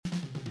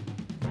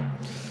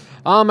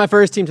On my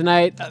first team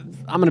tonight,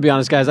 I'm going to be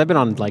honest, guys. I've been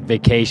on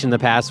vacation the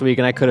past week,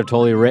 and I could have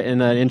totally written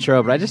an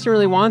intro, but I just didn't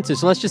really want to.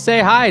 So let's just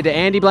say hi to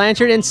Andy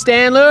Blanchard and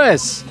Stan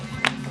Lewis.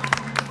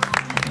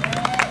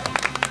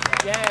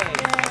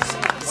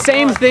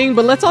 Same thing,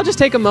 but let's all just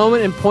take a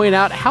moment and point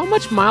out how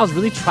much Miles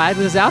really tried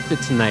with his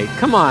outfit tonight.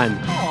 Come on.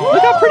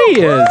 Look how pretty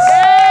he is.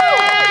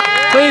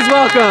 Please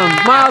welcome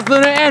Miles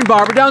Luna and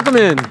Barbara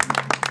Dunkelman.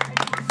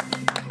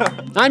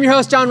 I'm your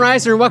host, John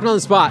Reiser, and welcome on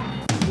the spot.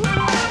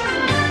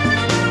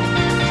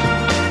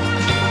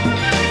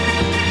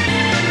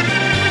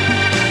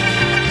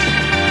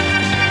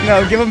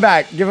 No, give him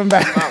back. Give him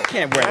back. Oh,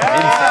 can't wear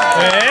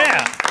that.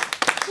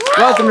 Yeah.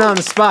 Welcome to On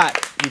the Spot.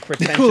 You The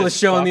pretentious coolest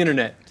show on fuck. the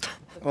internet.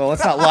 Well,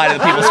 let's not lie to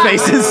the people's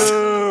faces.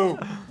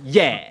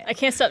 Yeah. I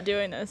can't stop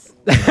doing this.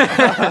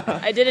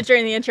 I did it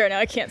during the intro. Now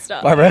I can't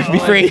stop. Barbara, be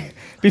free.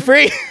 Be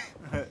free.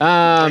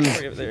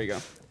 There you go.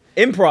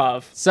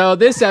 Improv. So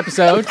this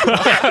episode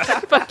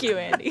Fuck you,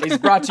 Andy. is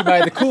brought to you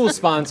by the cool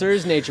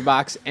sponsors, Nature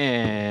Box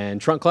and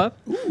Trunk Club.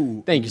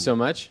 Ooh. Thank you so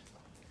much.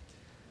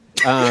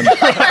 And We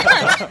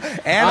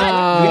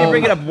didn't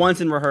bring it up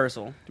once in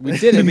rehearsal. We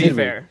did it, To be didn't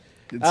we? fair.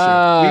 it's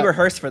true. We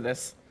rehearsed for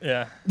this.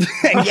 Yeah.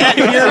 And yet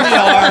here we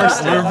are.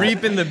 We're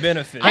reaping the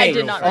benefits. Hey, I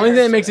did not only thing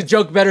rehearse that makes a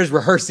joke better is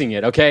rehearsing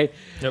it, okay?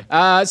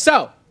 Yep.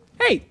 So,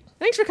 hey,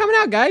 thanks for coming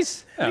out,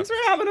 guys. Thanks for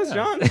having us,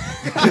 John.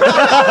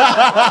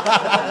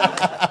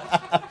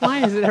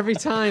 Why is it every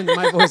time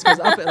my voice goes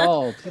up at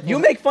all? You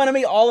make fun of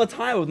me all the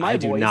time with my I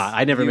voice. do not.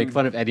 I never make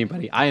fun of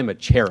anybody. I am a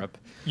cherub.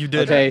 You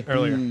did Okay.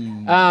 earlier. This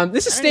is I didn't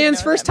even Stan's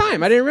know first that.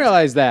 time. I didn't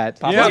realize that.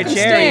 Pop Yeah. up your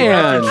cherry.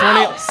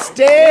 Stan.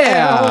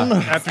 Stan.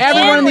 After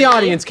Everyone in the Stanley.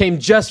 audience came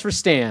just for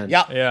Stan.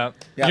 Yeah. Yeah.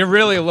 Yeah. You're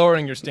really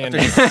lowering your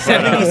standards.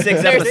 76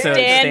 There's episodes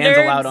Stan's standards.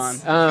 allowed on.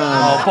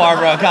 Oh,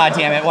 Barbara, God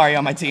damn it. Why are you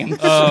on my team?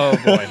 Oh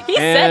boy. He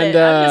said And, it.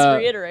 I'm just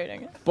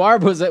reiterating it.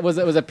 Barb was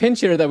a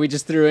pinch hitter that we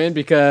just threw in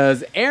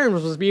because Aaron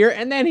was supposed to be here,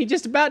 and then he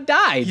just about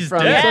died He's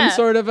from dead. some Yeah.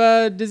 sort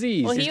of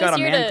disease. Well, He's he got was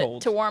a here man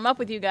cold. to warm up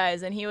with you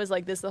guys, and he was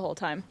like this the whole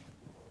time.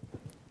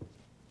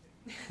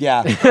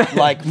 Yeah.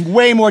 Like,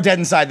 way more dead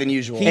inside than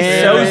usual. He's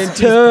Aaron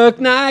took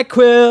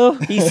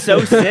NyQuil. He's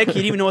so sick, he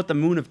didn't even know what the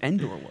moon of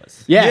Endor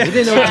was. Yeah, he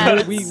didn't know.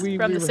 Yeah, we it's we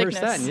from the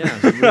rehearsed that.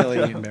 sickness. Yeah.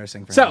 really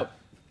embarrassing for him. So,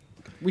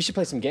 we should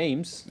play some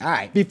games. All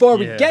right. Before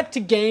we Yeah. get to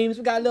games,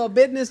 we got a little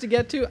business to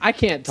get to. I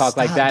can't talk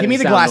like that. Give me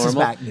and the sound glasses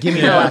normal. back. Give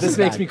me the No, glasses this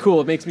makes back. me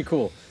cool. It makes me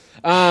cool.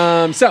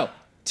 So,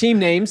 team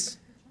names.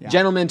 Yeah.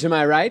 Gentlemen to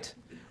my right.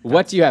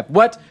 What do you have?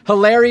 What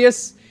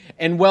hilarious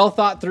and well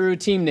thought through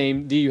team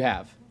name do you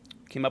have?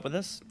 Came up with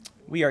this.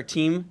 We are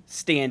Team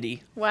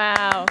Standy.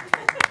 Wow.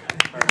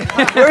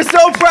 We're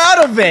so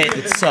proud of it.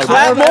 It's so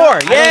Clap good. more.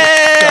 Yay,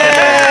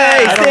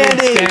 I don't think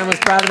Standy. Stan was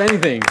proud of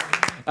anything.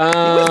 He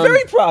was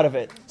very proud of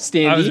it. I was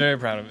Standy, very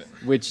proud of it.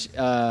 which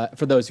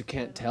for those who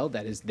can't tell,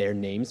 that is their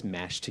names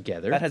mashed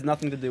together. That has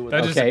nothing to do with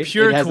That it. is Okay, a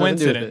pure it has nothing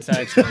to do with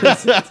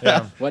coincidence, actually.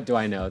 Yeah. What do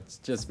I know? It's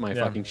just my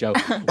Yeah. fucking show.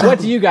 What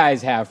do you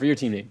guys have for your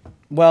team name?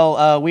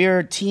 Well,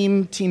 we're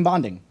team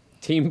bonding.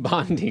 Team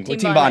bonding. Team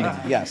Team bonding.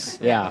 bonding, yes.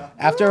 Yeah.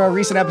 After a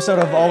recent episode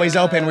of Always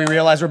Open, we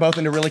realized we're both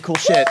into really cool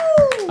shit.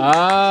 Oh.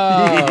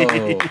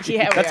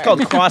 Yeah, we That's are.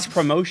 called cross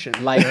promotion.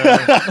 Like,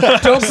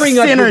 don't bring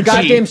up your Synergy.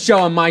 goddamn show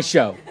on my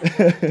show.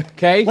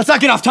 Okay? Let's not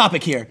get off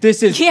topic here.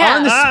 This is Yeah.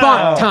 on the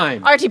spot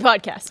time. RT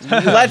podcast.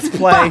 Let's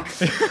play.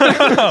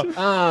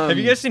 Have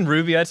you guys seen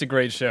Ruby? That's a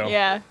great show.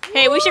 Yeah.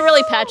 Hey, we should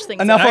really patch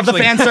things. Enough up. of the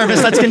fan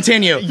service. Let's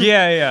continue.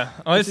 Yeah, yeah.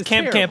 Let's is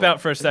camp terrible. out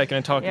for a second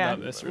and talk Yeah.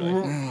 about this. Really.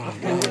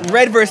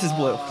 Red versus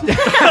blue.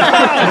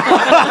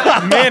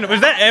 Man, was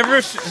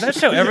that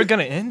show ever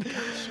gonna end?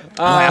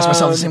 I ask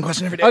myself the same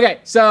question every day. Okay,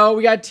 so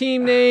we got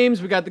team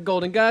names. We got the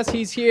Golden Gus.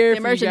 He's here The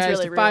for you immersion's guys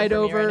really to ruined fight for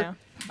me over.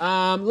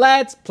 right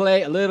Let's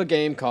play a little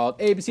game called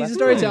ABC's of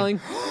Storytelling.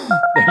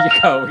 There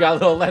you go. We got a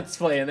little Let's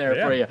Play in there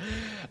Yeah. for you.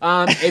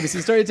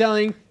 ABC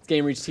Storytelling. This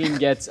game where each team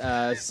gets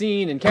a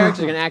scene and characters.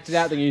 They're going to act it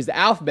out. They're going to use the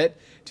alphabet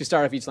to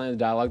start off each line of the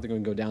dialogue. They're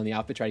going to go down the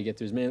alphabet, try to get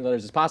through as many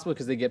letters as possible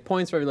because they get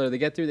points for every letter they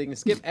get through. They can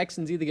skip X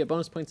and Z. They get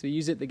bonus points if they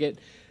use it. They get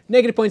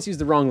negative points if they use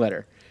the wrong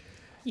letter.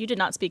 You did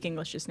not speak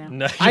English just now.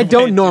 No, I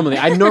don't normally.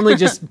 I normally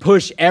just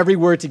push every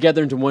word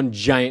together into one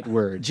giant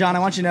word. John, I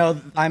want you to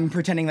know I'm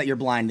pretending that you're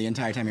blind the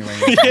entire time you're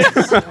wearing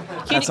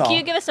it. Can all.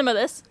 you give us some of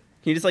this?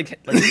 Can you just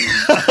like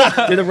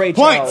do the Ray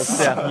Points.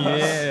 Charles?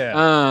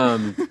 Yeah.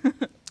 Yeah.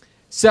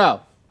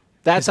 So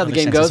that's how the other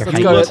game senses goes. are Let's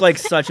You go look to like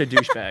such a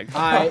douchebag.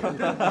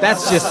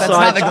 that's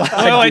not the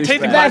Oh, I take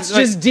the that's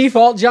glasses. just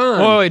default John.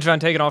 Whoa, wait, John,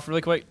 take it off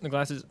really quick. The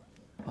glasses.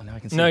 Oh, now I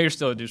can see. No, you're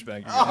still a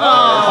douchebag.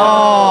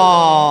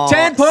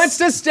 10 points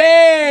to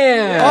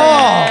Stan.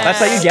 That's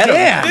how you get him.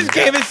 Damn. This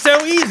game is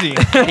so easy.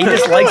 He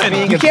just likes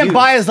being You can't abused.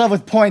 buy his love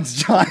with points,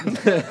 John.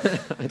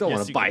 I don't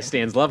want to you buy can.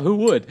 Stan's love. Who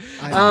would?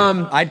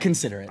 I'd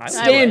consider it.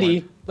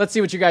 Standy, let's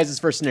see what your guys'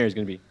 first scenario is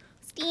going to be.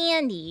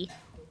 Standy.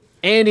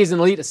 Andy's an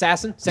elite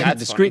assassin, sent to That's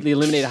discreetly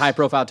eliminate a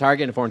high-profile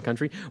target in a foreign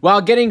country.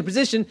 While getting in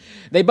position,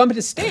 they bump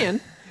into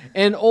Stan,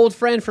 an old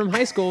friend from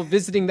high school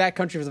visiting that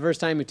country for the first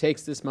time who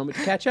takes this moment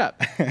to catch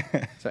up.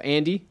 So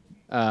Andy,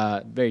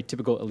 very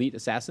typical elite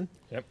assassin.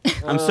 Yep.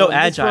 I'm so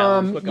agile.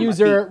 From Quick on my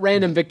user feet.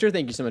 Random Victor.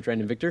 Thank you so much,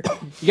 Random Victor.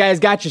 You guys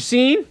got your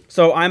scene?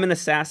 So I'm an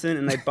assassin,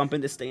 and I bump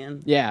into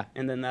Stan. Yeah.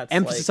 And then that's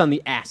Emphasis like, on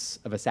the ass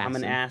of assassin.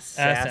 I'm an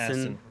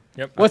assassin.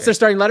 Yep. What's their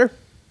starting letter?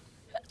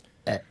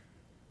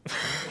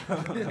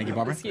 Thank you,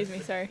 Barbara. Excuse me,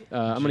 sorry.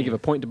 I'm going to give a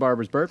point to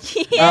Barbara's burp.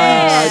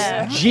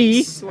 Yeah.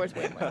 G. Swords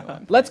way more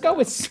fun. Let's go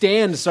with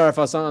Stan to start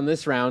us on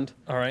this round.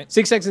 All right.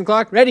 6 seconds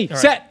clock. Ready, right.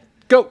 set,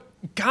 go.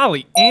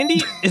 Golly,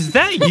 Andy, is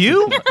that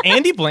you?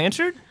 Andy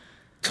Blanchard?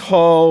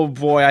 Oh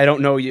boy, I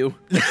don't know you.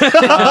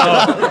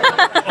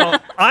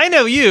 I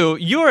know you.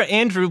 You're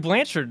Andrew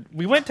Blanchard.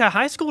 We went to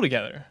high school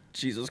together.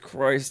 Jesus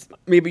Christ.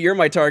 Maybe you're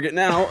my target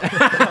now.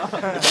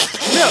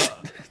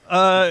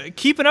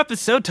 Keeping up is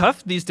so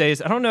tough these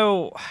days. I don't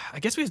know. I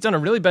guess we've done a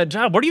really bad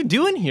job. What are you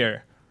doing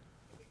here?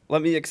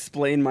 Let me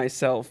explain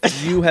myself.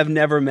 You have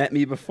never met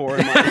me before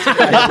in my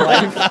entire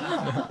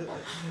life.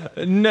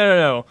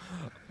 No.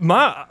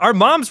 Our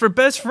moms were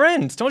best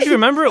friends. Don't you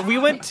remember? We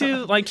went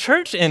to like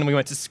church and we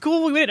went to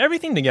school. We did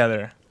everything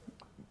together.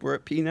 We're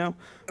at P now?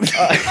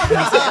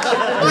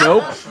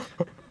 Nope.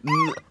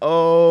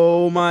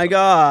 Oh my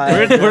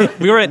God.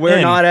 We were at We're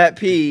N. not at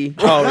P.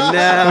 Oh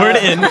no. We're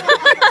at N.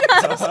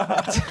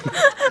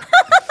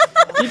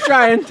 Keep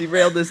trying.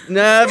 Derailed this.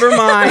 Never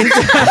mind.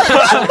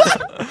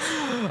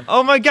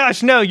 Oh my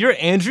gosh, no, you're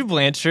Andrew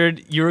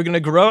Blanchard. You were gonna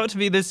grow up to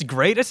be this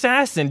great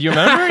assassin. Do you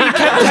remember? You kept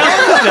telling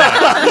us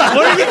that.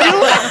 What are you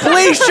doing?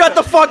 Please shut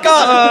the fuck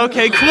up.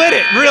 Okay, quit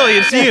it. Really,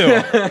 it's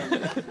you.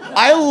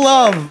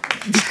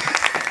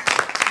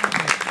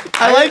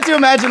 I like to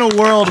imagine a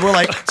world where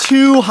like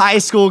 2 high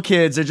school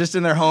kids are just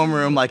in their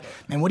homeroom like,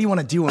 man, what do you want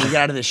to do when we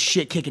get out of this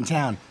shit-kicking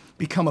town?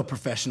 Become a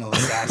professional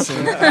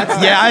assassin.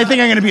 Yeah, I think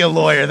I'm going to be a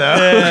lawyer, though.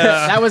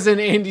 That was in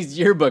Andy's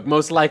yearbook,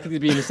 most likely to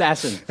be an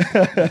assassin.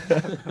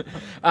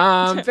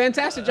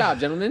 Fantastic job,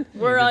 gentlemen.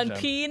 We're on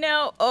P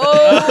now.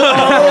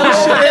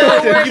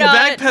 Oh, no, we're You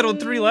not. backpedaled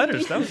 3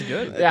 letters. That was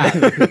good. Yeah,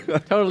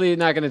 totally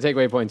not going to take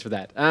away points for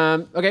that.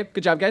 Okay,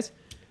 good job, guys.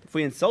 If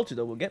we insult you,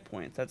 though, we'll get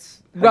points.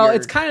 That's how Well, you're-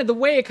 it's kind of the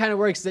way it kind of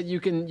works is that you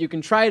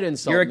can try to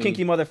insult You're a me.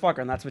 kinky motherfucker,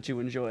 and that's what you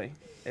enjoy.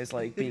 Is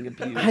like being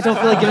abused. I don't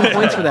feel like giving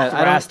points for that.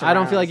 Harassed I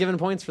don't feel around. like giving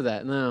points for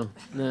that. No.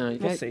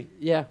 We'll see.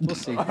 Yeah, we'll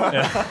see.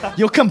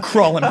 You'll come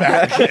crawling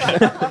back.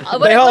 What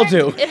They I've all learned,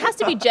 do. It has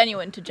to be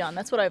genuine to John.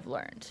 That's what I've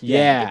learned.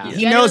 Yeah.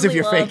 He knows if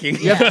you're Genuinely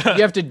faking.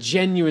 You have to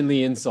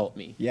genuinely insult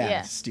me. Yeah,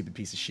 Yeah. stupid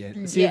piece of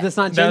shit. See, Yeah. that's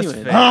not That's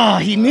genuine. fair. Oh,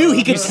 he knew.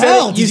 He could said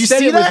tell. it- Did you said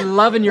see it that? with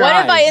love in your What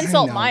eyes. if I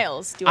insult know.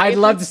 Miles? Do I I'd get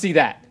love to points? see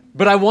that,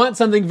 but I want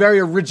something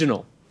very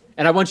original,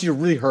 and I want you to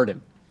really hurt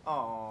him.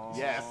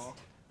 Yes.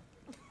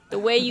 The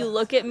way you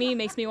look at me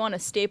makes me want to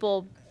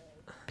staple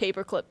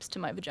paper clips to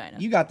my vagina.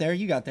 You got there.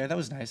 That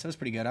was nice. That was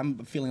pretty good. I'm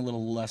feeling a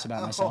little less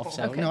about myself.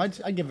 So, Okay. no,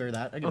 I'd give her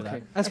that. I'd give her Okay,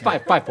 that. that's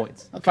 5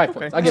 points. 5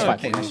 points. I'll give 5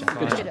 Okay, points. nice job.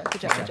 Good job. Good job,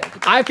 good job, good job,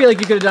 good job. I feel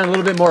like you could have done a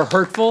little bit more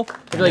hurtful. I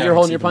feel like Yeah, you're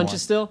holding your even more.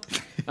 punches still.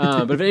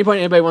 But if at any point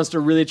anybody wants to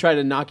really try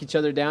to knock each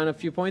other down a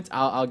few points,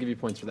 I'll give you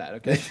points for that.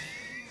 Okay.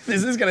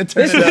 This is going to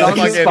turn This into is a on the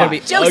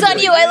fucking- spot. Joke's on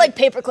you. I like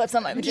paper clips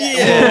on my vagina.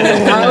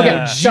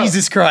 Okay. so,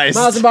 Jesus Christ.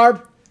 Miles and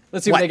Barb,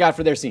 let's see what What? they got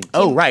for their scene.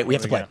 Oh, right. We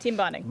have to play. Team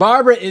bonding.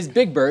 Barbara is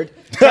Big Bird,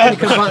 trying to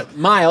confront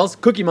Miles,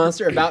 Cookie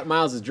Monster, about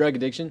Miles' drug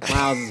addiction.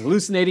 Miles is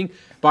hallucinating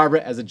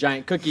Barbara as a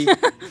giant cookie.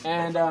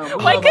 And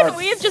Why couldn't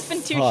we have just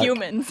been 2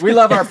 humans? we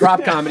love our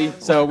prop comedy,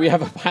 so we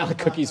have a pile of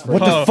cookies for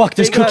What you. the fuck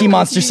does Cookie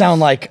Monster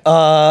sound like?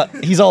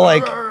 He's all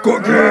like,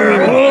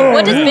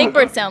 What does Big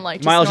Bird sound like?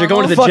 Just Miles, you're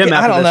going to the Fuck gym it, I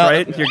after don't this, know.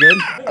 right? You're good?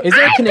 Is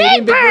there a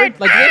Canadian Big Bird?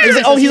 Like, is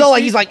it, oh, he's all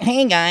like,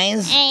 hey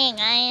guys, Hey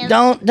guys.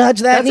 don't touch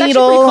that That's actually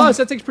needle. pretty close.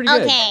 That's actually pretty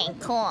good. Okay,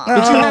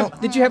 cool.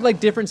 Did you have like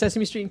different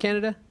Sesame Street in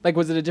Canada? Like,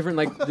 was it a different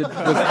like?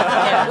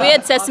 Yeah, we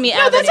had Sesame No,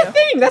 Avenue. that's a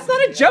thing. That's not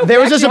a joke. There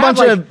They was just a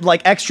actually bunch have, of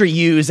like extra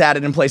U's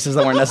added in places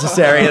that weren't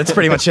necessary. That's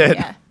pretty much it.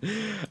 Yeah.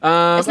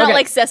 It's not okay.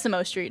 like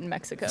Sesame Street in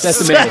Mexico.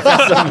 Sesame.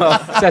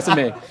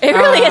 Sesame. It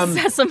really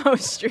is Sesame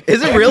Street.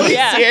 Is it really?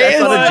 Yeah. That's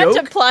not a We went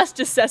joke? to Place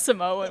de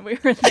Sesamo when we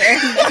were there.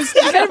 Does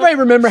everybody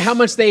remember how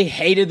much they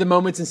hated the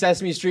moments in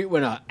Sesame Street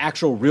when an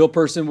actual real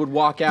person would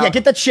walk out? Yeah,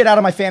 get that shit out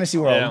of my fantasy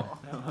world.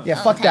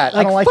 Yeah, fuck that.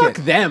 I don't like fuck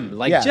it. them.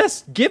 Like, Yeah.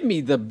 just give me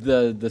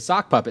the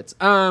sock puppets.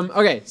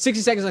 Okay,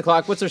 60 seconds on the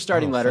clock. What's their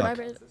starting letter?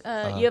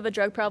 Barbara, you have a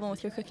drug problem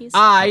with your cookies?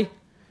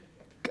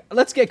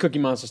 Let's get Cookie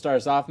Monster start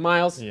us off.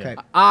 Miles. Okay.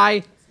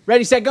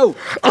 Ready, set, go.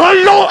 I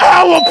don't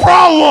have a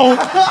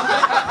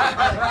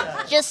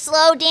problem. Just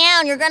slow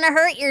down. You're gonna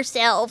hurt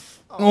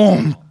yourself.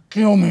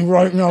 Kill me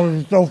right now.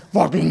 It's so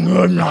fucking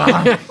good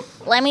now.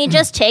 Let me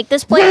just take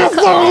this plate of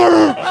cookies.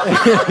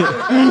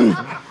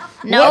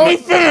 No,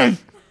 finish.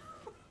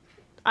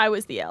 I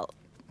was the L.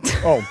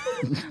 Oh,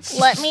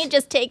 let me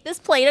just take this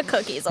plate of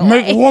cookies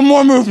away. one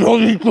more move to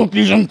these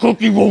cookies, and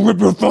Cookie will rip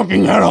your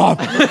fucking head off.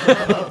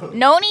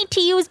 No need to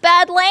use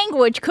bad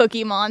language,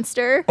 Cookie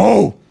Monster.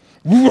 Oh,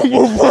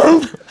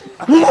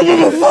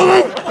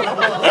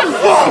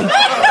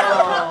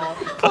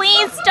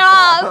 Please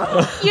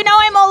stop. You know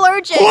I'm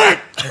allergic.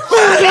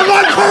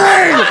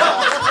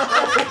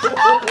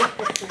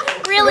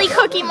 Really,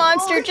 Cookie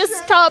Monster, just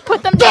stop.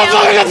 Put them down.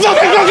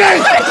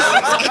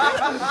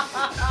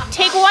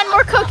 Take one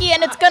more cookie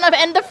and it's gonna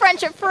end the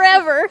friendship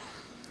forever.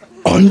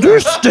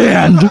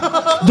 Understand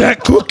that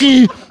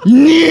Cookie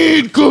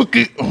need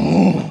Cookie.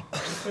 Oh.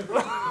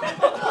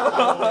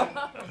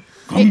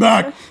 Come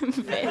back.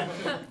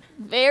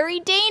 Very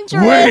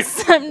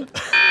dangerous. Come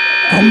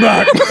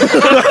back.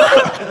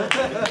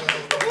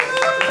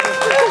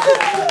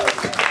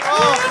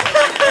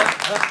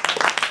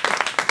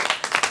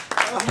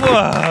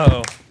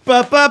 Whoa.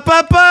 Ba ba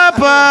ba ba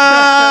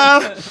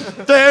ba.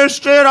 There's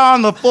shit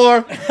on the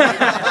floor.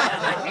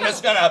 I'm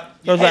just gonna.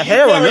 There's a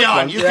hair on this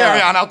one. You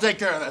carry on. I'll take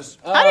care of this.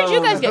 How did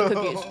you guys get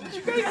cookies?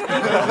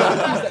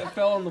 that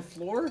fell on the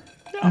floor?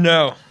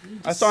 No.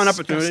 I saw an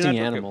opportunity. Disgusting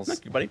and I took it. animals.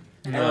 Thank you, buddy.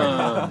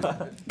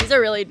 These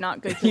are really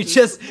not good You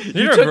cookies.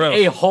 you are took gross.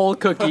 a whole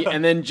cookie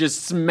and then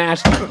just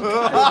smashed it.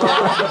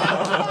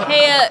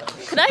 Hey,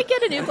 could I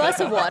get a new glass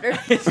of water?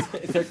 Is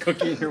there a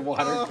cookie in your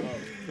water?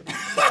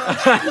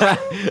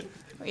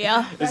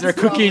 Yeah. Is there a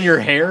cookie in your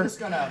hair?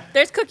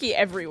 There's cookie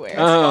everywhere.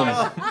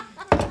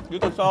 You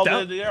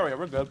consolidated the area.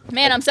 We're good.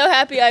 Man, I'm so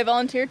happy I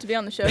volunteered to be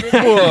on the show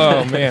today.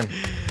 Whoa, man.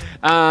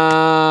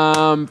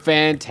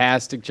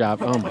 Fantastic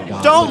job. Oh my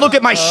god. Don't look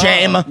at my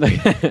shame.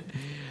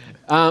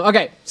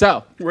 Okay,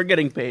 so We're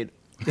getting paid.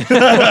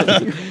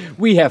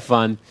 we have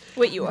fun.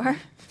 Wait, you are?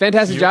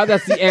 Fantastic job.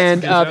 That's the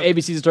end of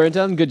ABC's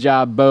Storytelling. Good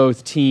job,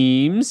 both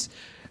teams.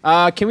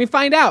 Can we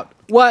find out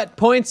what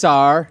points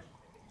are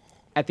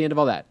at the end of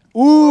all that?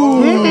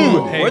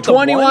 Where'd the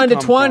 21 one to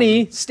come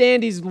 20.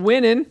 Standy's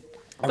winning.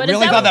 I But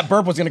really is thought that that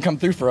burp was gonna come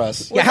through for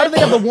us. Yeah, how did they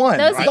have the one?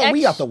 That was I the thought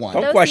we ex- got the one.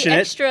 Don't that was question the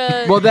it.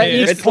 extra. Well, that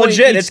It's each point,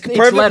 legit. each- It's each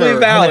perfectly letter,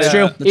 valid. That's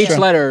true. That's Each true.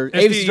 letter.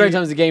 It's ABC the-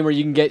 Storytelling is a game where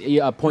you can get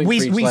a point for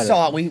each We letter.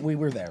 saw it. We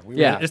were there. We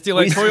were Yeah. It's the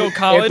electoral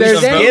college. there's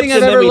of votes. anything I've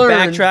and then ever we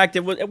learned- backtracked. It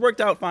worked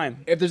out fine.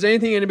 If there's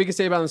anything anybody can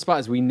say about on the spot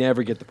is we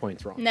never get the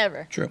points wrong.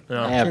 Never. True.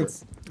 Ever.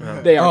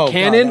 They are Oh, God,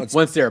 canon no, it's-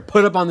 once they're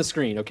put up on the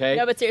screen, okay?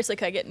 No, but seriously,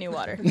 could I get new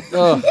water?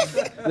 Ugh.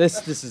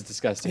 This is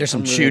disgusting. There's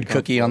some I'm really chewed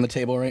uncomfortable. cookie on the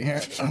table right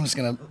here. I'm just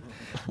gonna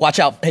watch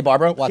out. Hey,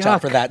 Barbara, watch out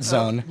Yuck. for that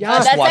zone.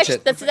 Yuck. Just watch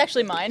it. That's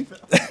actually mine.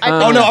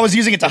 Oh no, I was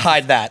using it to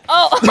hide that.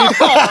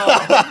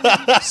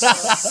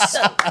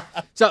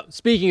 So,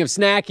 speaking of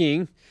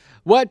snacking,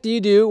 what do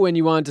you do when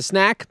you want to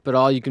snack, but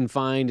all you can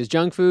find is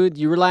junk food?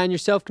 You rely on your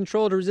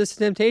self-control to resist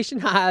temptation?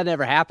 That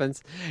never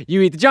happens.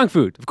 You eat the junk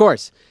food, of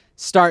course.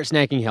 Start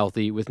snacking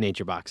healthy with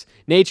NatureBox.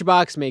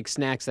 NatureBox makes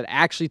snacks that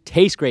actually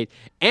taste great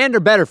and are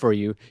better for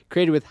you,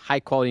 created with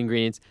high-quality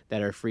ingredients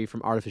that are free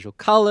from artificial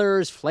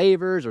colors,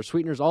 flavors, or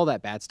sweeteners, all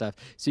that bad stuff,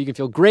 so you can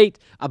feel great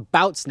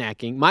about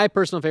snacking. My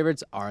personal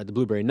favorites are the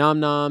Blueberry Nom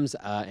Noms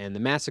and the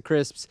Massa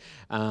Crisps.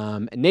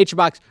 And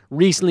NatureBox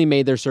recently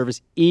made their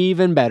service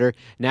even better.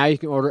 Now you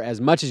can order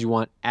as much as you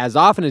want, as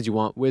often as you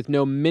want, with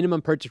no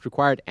minimum purchase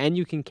required, and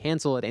you can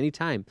cancel at any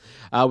time.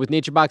 With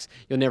NatureBox,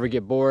 you'll never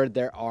get bored.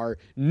 There are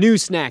new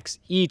snacks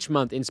each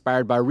month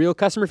inspired by real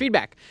customer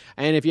feedback.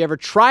 And if you ever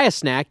try a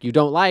snack you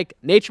don't like,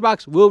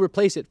 NatureBox will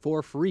replace it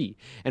for free.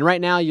 And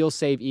right now, you'll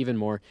save even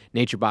more.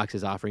 NatureBox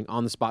is offering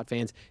On The Spot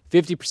fans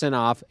 50%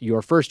 off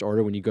your first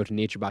order when you go to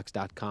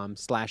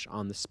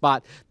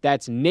naturebox.com/onthespot.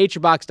 That's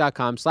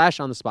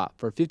naturebox.com/onthespot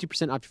for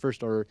 50% off your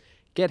first order.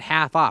 Get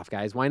half off,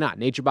 guys. Why not?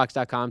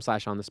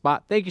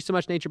 naturebox.com/onthespot. Thank you so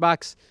much,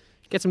 NatureBox.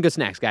 Get some good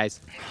snacks, guys.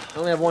 I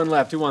only have one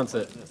left. Who wants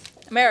it?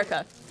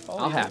 America.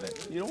 I'll have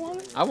it. You don't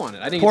want it? I want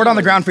it. I didn't Pour it get on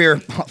the you ground for your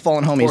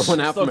fallen one. homies. Pour one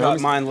out Still for got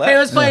me. mine left. Hey,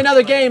 let's play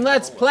another game.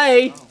 Let's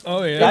play.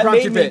 Oh, yeah. That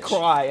Impromptu made me pitch.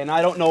 cry, and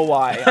I don't know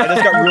why. I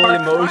just got really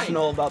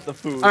emotional about the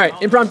food. All right,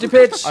 impromptu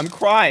pitch. I'm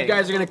crying. You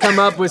guys are going to come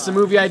up with some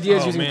movie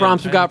ideas Oh, using man,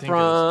 prompts we I got didn't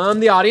think of from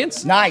the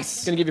audience.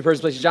 Nice. Going to give you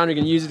person, place, genre. You're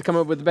going to use it to come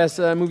up with the best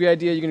movie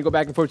idea. You're going to go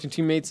back and forth between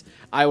teammates.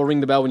 I will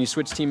ring the bell when you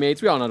switch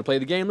teammates. We all know how to play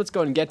the game. Let's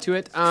go ahead and get to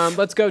it.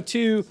 Let's go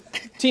to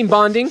team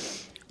bonding.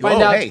 Find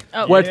Whoa, out hey.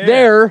 what Yeah.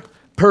 their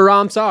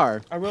prompts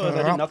are. I realized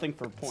I did nothing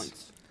for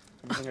points.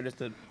 I think I just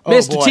did. Oh,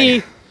 Mr. boy.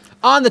 T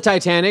on the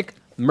Titanic,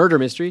 murder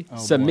mystery, boy.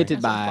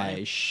 submitted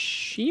by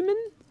Sheeman?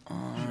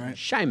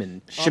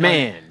 Shyman.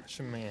 Shaman.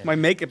 My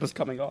makeup is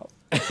coming off.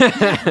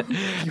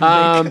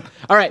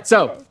 All right,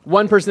 so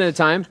one person at a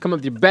time. Come up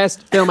with your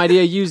best film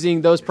idea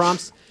using those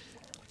prompts.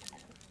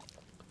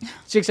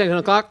 6 seconds on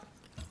the clock.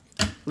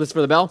 Listen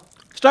for the bell.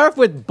 Start off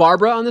with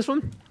Barbara on this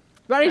one.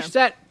 Ready, Okay.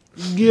 set,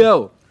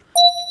 go.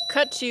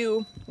 Cut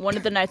to one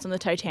of the nights on the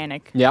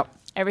Titanic. Yep.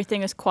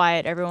 Everything is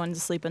quiet. Everyone's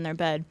asleep in their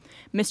bed.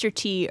 Mr.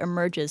 T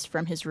emerges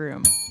from his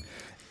room.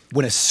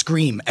 When a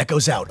scream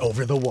echoes out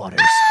over the waters,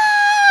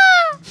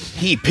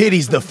 he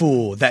pities the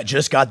fool that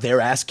just got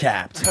their ass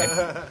capped.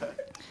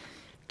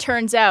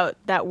 Turns out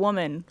that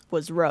woman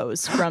was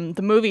Rose from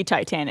the movie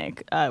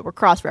Titanic. We're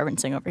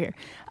cross-referencing over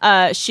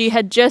here. She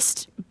had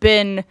just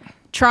been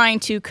trying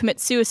to commit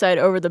suicide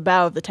over the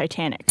bow of the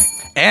Titanic.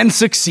 And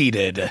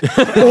succeeded.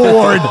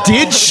 Or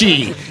did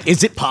she?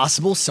 Is it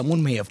possible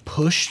someone may have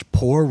pushed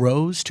poor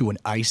Rose to an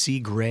icy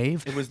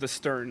grave? It was the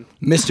stern.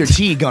 Mr.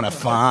 T gonna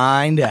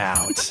find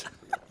out.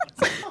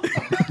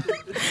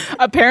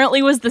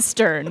 Apparently was the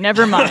stern.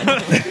 Never mind.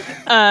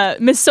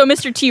 So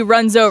Mr. T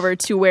runs over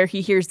to where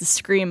he hears the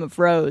scream of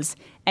Rose,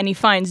 and he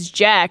finds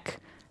Jack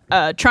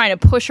trying to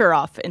push her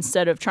off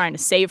instead of trying to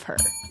save her.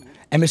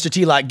 And Mr.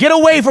 T like, get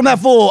away from that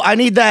fool. I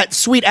need that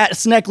sweet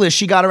ass necklace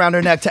she got around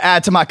her neck to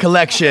add to my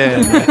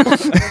collection.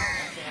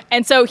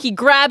 And so he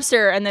grabs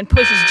her and then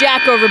pushes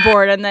Jack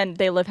overboard, and then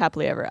they live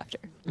happily ever after.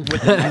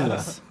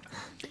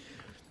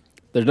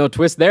 There's no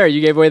twist there. You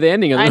gave away the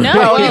ending. I know.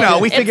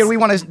 Well, we It's- figured we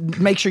want to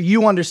make sure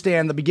you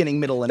understand the beginning,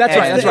 middle, and That's end.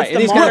 right. That's right. it's In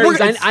these the kind of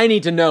modern- things, I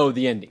need to know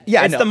the ending.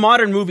 Yeah, It's no. the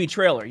modern movie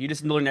trailer. You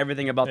just learn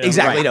everything about the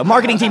Exactly. Right. No.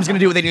 Marketing team's going to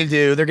do what they need to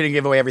do. They're going to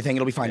give away everything.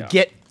 It'll be fine. Yeah.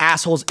 Get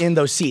assholes in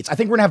those seats. I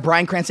think we're going to have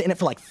Bryan Cranston in it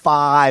for like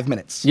 5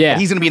 minutes. Yeah.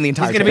 He's going to be in the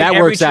entire He's gonna trailer. be That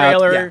every works out.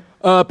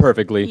 trailer.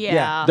 Perfectly.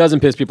 Yeah. Doesn't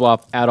piss people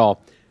off at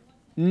all.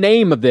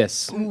 Name of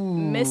this.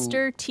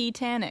 Mr.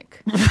 Titanic.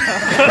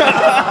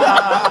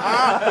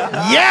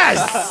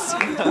 Yes!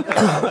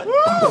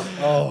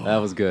 That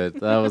was good.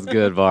 That was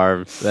good,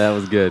 Barb. That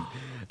was good.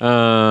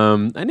 I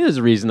knew there's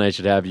a reason I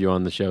should have you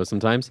on the show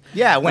sometimes.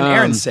 Yeah, when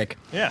Aaron's sick.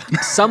 Yeah.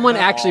 Someone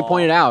actually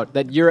pointed out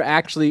that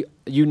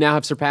you now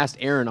have surpassed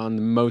Aaron on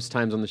the most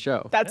times on the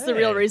show. That's the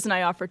real reason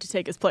I offered to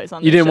take his place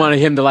on You the didn't show. want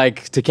him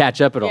to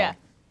catch up at all. Yeah.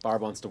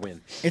 Barb wants to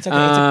win. It's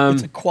okay.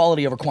 It's a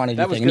quality over quantity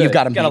that was thing, and you've good.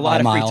 got him Got a beat by lot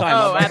of free mile. time.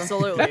 Oh,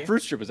 absolutely. That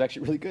fruit strip was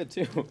actually really good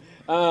too.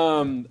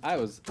 I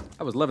was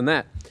loving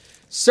that.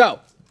 So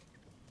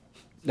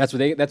that's what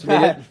they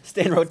did.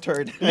 Stan wrote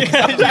turd.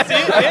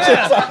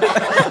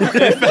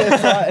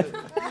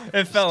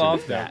 It fell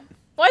off that.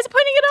 Why is it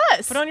pointing at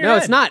us? Put on your No, head.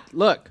 it's not.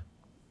 Look.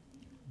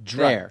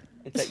 There.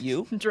 Is that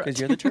you? Drunk. Because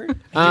you're the turd?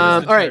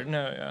 All right,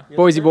 No, yeah.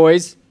 boysy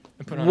boys.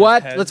 Put on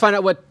What? his head. Let's find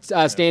out what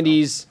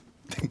Standy's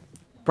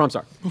prompts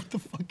are.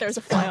 There's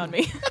a fly on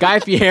me. Guy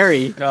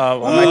Fieri. Oh,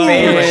 one of my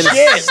favorites.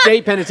 And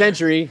State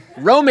Penitentiary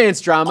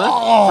romance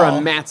drama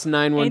from Matt's Andy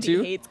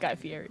 912. hates Guy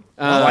Fieri.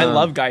 Oh, I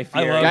love Guy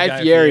Fieri. I love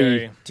Guy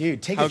Fieri.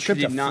 Dude, take How a trip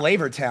could to you not-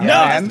 Flavortown, No,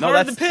 man. it's No,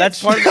 part of the that's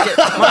pitch. part of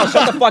the Miles,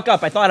 shut the fuck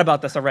up. I thought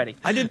about this already.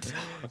 I did.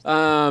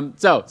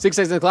 So 6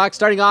 seconds on the clock.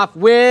 Starting off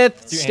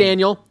with Do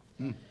Staniel.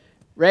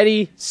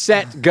 Ready,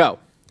 set, go.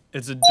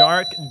 It's a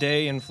dark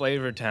day in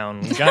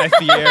Flavortown. Guy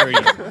Fieri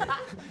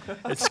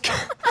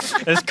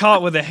is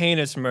caught with a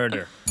heinous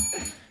murder.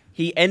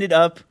 He ended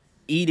up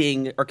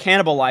eating or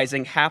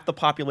cannibalizing half the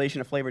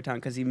population of Flavortown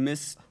because he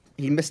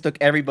mistook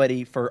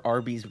everybody for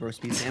Arby's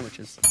roast beef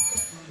sandwiches.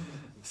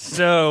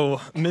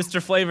 So, Mr.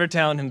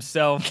 Flavortown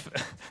himself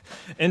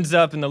ends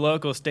up in the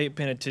local state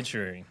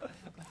penitentiary.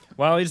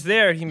 While he's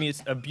there, he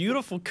meets a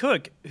beautiful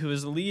cook who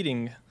is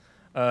leading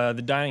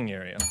the dining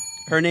area.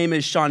 Her name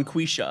is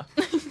Shanquisha.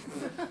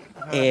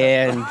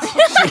 And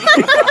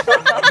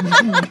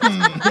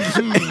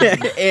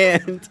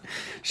and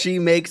she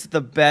makes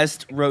the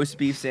best roast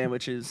beef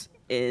sandwiches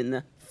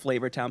in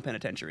Flavortown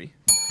Penitentiary.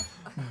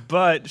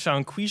 But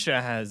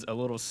Shanquisha has a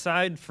little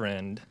side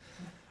friend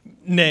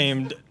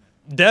named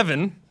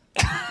Devin.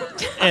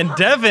 And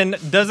Devin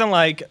doesn't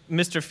like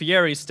Mr.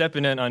 Fieri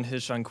stepping in on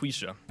his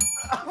Shanquisha.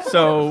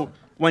 So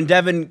when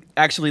Devin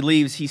actually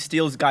leaves, he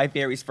steals Guy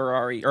Fieri's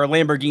Ferrari or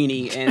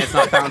Lamborghini, and it's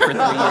not found for 3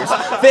 years.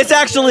 This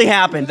actually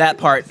happened. That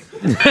part.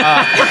 It's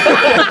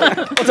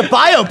a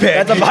biopic.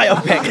 That's a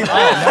biopic.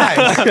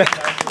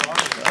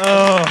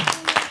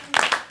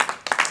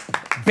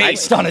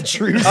 Based on a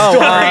true story.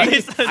 I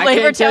can't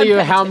Flavortown tell you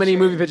how Penitentiary. many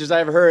movie pictures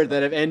I've heard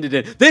that have ended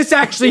in, this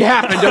actually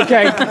happened,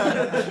 okay?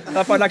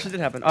 That part actually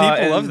did happen. People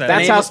And love that. the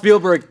That's name how is-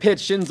 Spielberg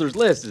pitched Schindler's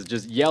List, is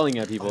just yelling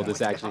at people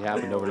this actually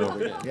happened over and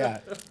over again. Yeah.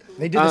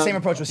 They did the same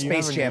approch with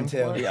Space Jam, too.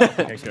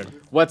 Okay, good.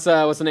 What's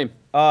the name?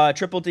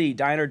 Triple D,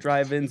 Diner,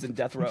 Drive-Ins, and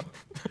Death Row.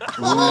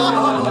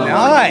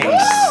 Nice.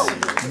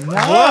 Whoa!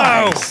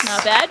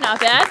 Not bad, not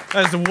bad.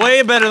 That's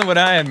way better than what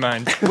I had in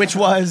mind. Which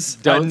was...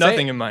 I had say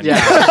nothing it. in mind. Yeah.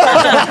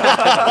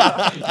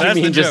 That's You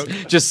the mean joke.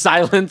 just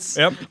silence?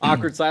 Yep.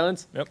 Awkward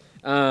silence? Yep.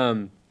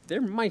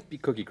 There might be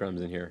cookie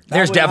crumbs in here.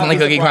 There's would definitely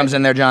not be cookie surprised. crumbs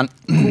in there, John.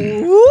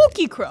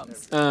 Cookie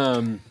crumbs.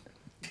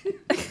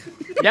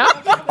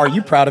 Yeah? Are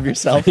you proud of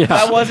yourself?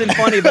 That wasn't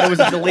funny, but it was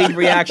a delayed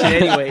reaction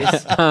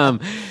anyways.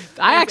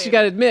 I actually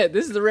got to admit,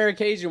 this is a rare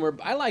occasion where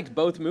I liked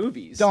both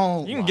movies.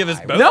 Don't. You can give us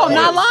lie. both. No, I'm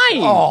not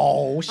lying.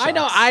 Oh, I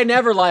know. I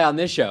never lie on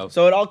this show.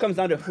 So it all comes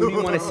down to who do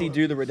you want to see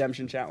do the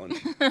redemption challenge?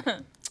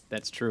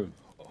 That's true.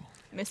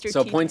 Mr.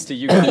 So T. points to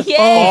you guys. Yeah.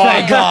 Oh,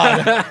 my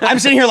God. I'm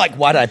sitting here like,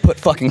 why did I put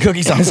fucking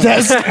cookies on his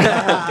desk?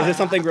 Is it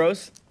something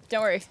gross?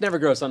 Don't worry. Never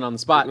gross on the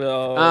spot.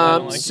 No, I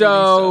don't like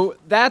So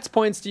that's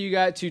points to you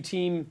guys to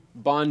team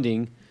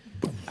bonding.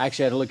 I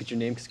actually had to look at your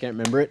name because I can't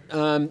remember it.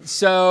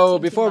 So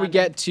before we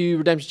get to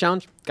Redemption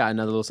Challenge, got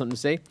another little something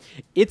to say.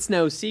 It's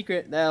no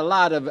secret that a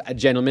lot of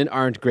gentlemen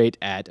aren't great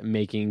at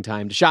making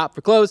time to shop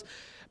for clothes,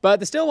 but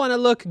they still want to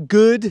look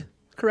good.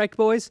 Correct,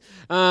 boys?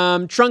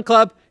 Trunk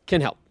Club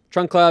can help.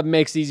 Trunk Club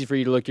makes it easy for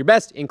you to look your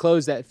best in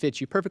clothes that fit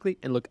you perfectly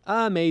and look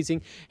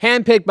amazing.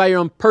 Handpicked by your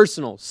own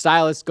personal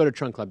stylist. Go to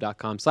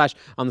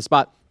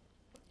trunkclub.com/on-the-spot.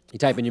 You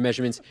type in your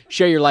measurements,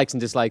 share your likes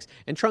and dislikes,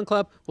 and Trunk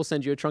Club will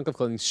send you a trunk of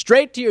clothing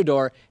straight to your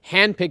door,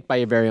 handpicked by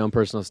your very own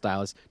personal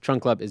stylist.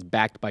 Trunk Club is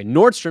backed by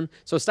Nordstrom,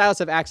 so stylists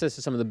have access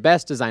to some of the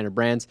best designer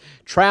brands.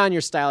 Try on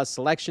your stylist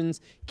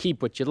selections,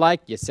 keep what you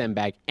like, you send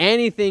back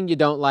anything you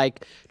don't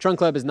like. Trunk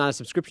Club is not a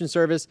subscription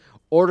service.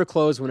 Order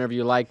clothes whenever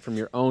you like from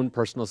your own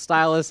personal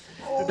stylist.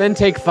 Then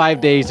take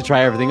 5 days to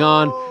try everything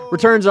on.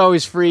 Returns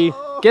always free.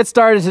 Get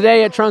started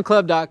today at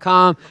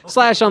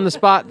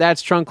trunkclub.com/on-the-spot.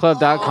 That's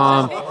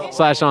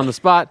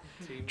trunkclub.com/on-the-spot.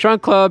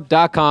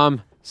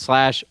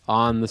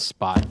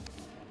 trunkclub.com/on-the-spot.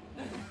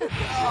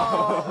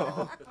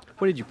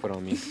 What did you put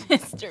on me?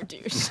 Mr.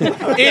 Douche.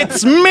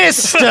 It's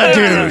Mr.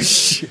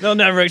 Douche. They'll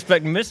never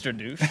expect Mr.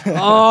 Douche.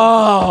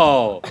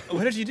 Oh.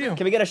 What did you do?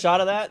 Can we get a shot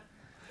of that?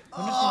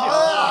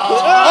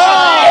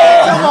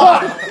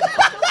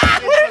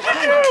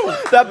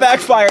 That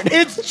backfired.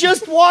 It's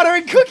just water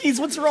and cookies.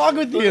 What's wrong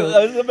with you?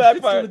 That was a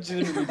backfire.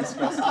 Legitimately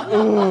disgusting.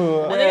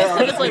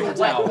 I think it's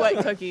like wet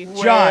cookie.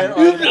 John.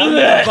 I'm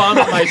gonna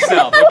vomit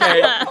myself,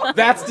 okay?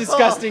 That's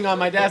disgusting on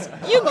my desk.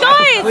 You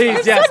guys! Please,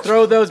 you're yes, such-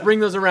 throw those, bring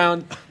those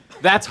around.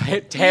 That's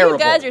terrible.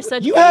 You guys are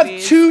such You have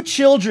babies. 2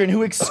 children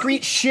who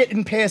excrete shit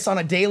and piss on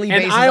a daily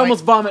and basis. I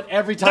almost vomit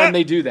every time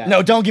they do that.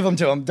 No, don't give them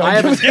to him. Don't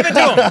I give haven't. them to him. Give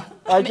it to him.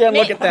 I can't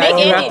look at that. Make You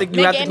Andy, have to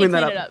make Andy clean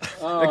that clean up. it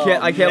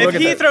I can't look If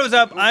at he that. throws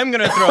up, I'm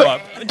gonna throw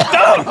up. Do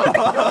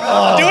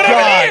it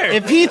over here.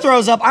 If he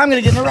throws up, I'm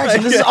gonna get an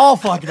erection. This is all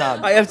fucked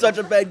up. I have such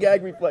a bad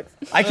gag reflex.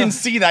 I can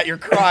see that you're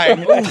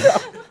crying.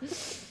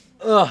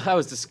 Ugh, that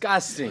was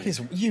disgusting.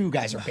 You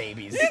guys are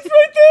babies. It's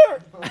right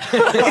there.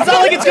 It's not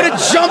like it's gonna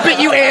jump at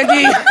you,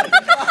 Andy.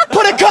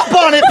 Put a cup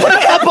on it. Put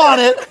a cup on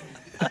it.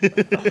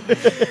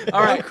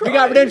 All right, we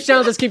got redemption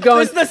challenge. Let's keep going.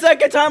 This is the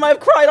second time I've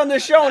cried on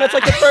this show, and it's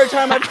like the third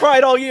time I've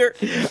cried all year.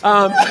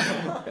 So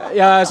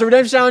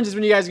redemption challenge is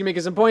when you guys can make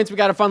us some points. We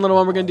got a fun little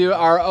one. We're gonna do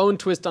our own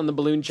twist on the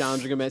balloon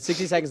challenge. We're gonna be at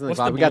 60 seconds on the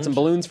clock. We got some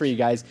balloons for you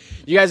guys.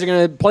 You guys are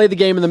gonna play the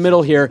game in the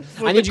middle here.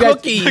 I need you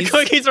guys. The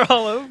cookies are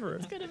all over.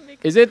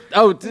 Is it?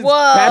 Oh,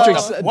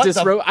 Patrick's What the-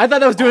 disrobe. I thought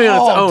that was doing it on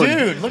its Oh, own.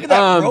 dude, look at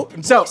that rope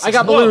and So horses. I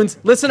got balloons.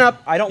 Listen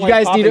up. I don't you like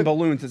guys popping need to-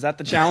 balloons. Is that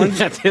the challenge?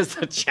 That is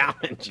the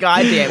challenge.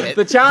 God damn it.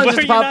 The challenge What is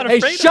are to you pop. not Hey,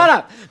 afraid shut of?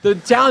 up! The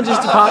challenge is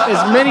to pop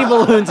as many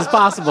balloons as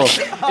possible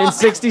in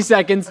 60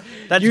 seconds.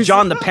 That's Use-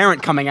 John the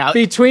parent coming out.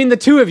 Between the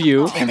two of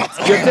you.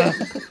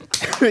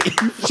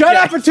 Shut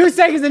up for 2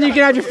 seconds, then you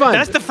can have your fun.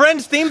 That's the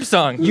Friends theme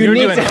song. You were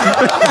need doing to- it.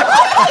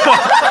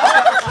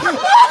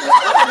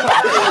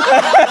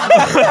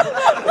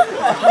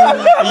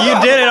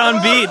 You did it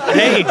on beat.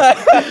 Hey,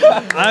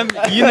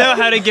 you know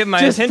how to get my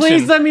Just attention.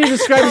 please let me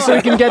describe it so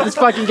we can get this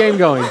fucking game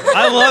going.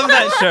 I love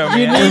that show,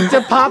 You man. need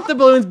to pop the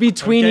balloons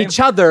between Okay. each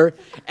other.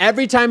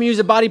 Every time you use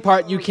a body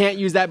part, you can't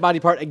use that body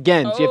part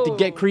again. So you have to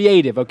get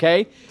creative,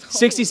 okay?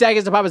 60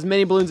 seconds to pop as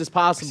many balloons as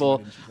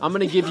possible. I'm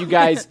going to give you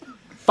guys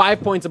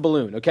 5 points a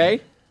balloon,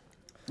 okay?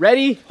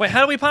 Ready? Wait,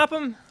 how do we pop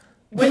them?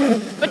 Between your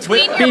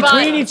Between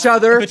bodies. each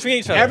other. Between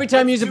each other. Every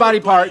time you use a body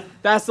part,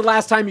 that's the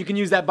last time you can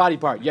use that body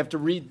part. You have to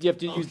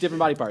use different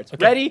body parts.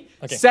 Ready?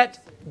 Okay. Set,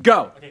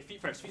 go. Okay, feet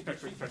first. Wait,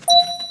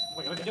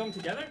 we have to do them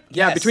together?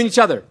 Yeah, Yes. between each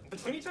other.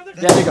 Between each other?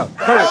 Yeah, there you go.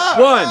 Perfect.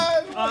 1,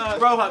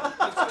 Bro hug.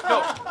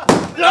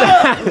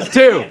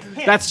 2.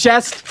 That's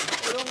chest.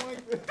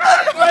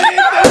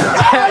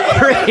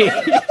 3.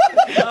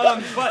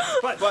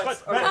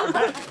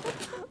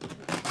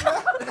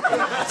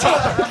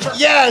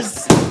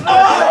 Yes.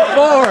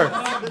 4.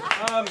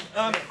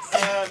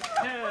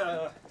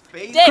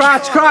 Dick.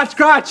 Crotch.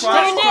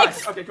 Your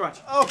dicks. Okay, crotch.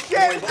 Oh,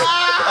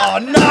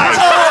 nice.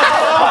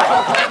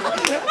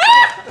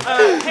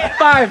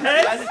 5.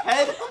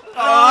 Head.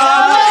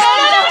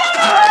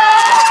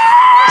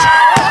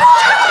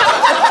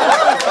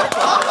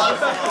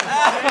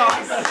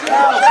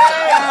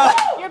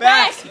 Your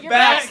back. Your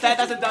back. That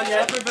doesn't done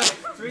yet.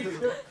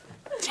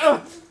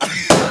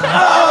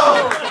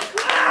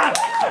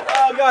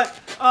 Oh god.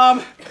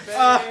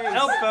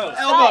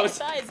 Elbows.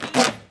 Sides.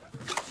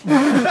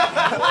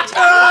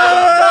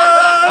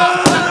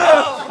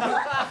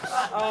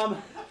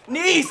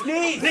 Knees.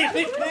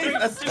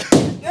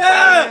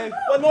 Yeah.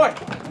 One more.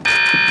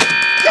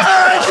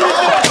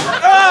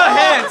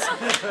 Hands.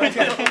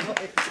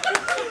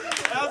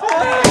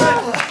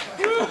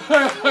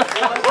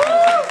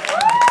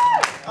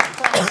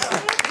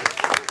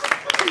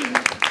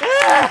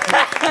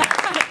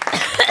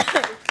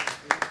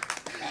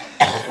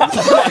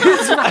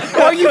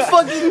 Are you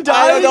fucking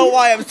dying? I don't know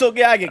why I'm still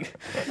gagging.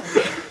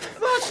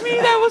 Fuck me,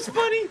 that was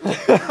funny.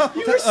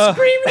 You were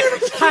screaming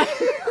every time.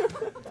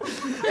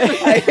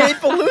 I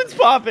hate balloons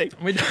popping.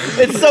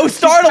 It's so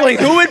startling.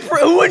 Who enjoys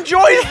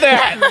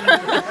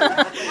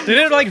that? Did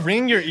it like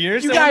ring your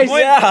ears? You at guys,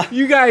 one point? Yeah.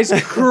 you guys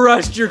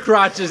crushed your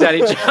crotches at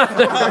each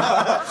other.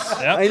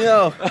 I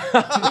know. You should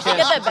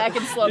get that back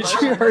in slow Did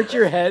motion. you hurt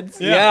your heads?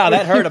 Yeah,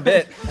 that hurt a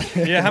bit.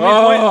 Yeah,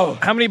 Oh.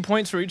 how many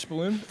points for each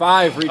balloon?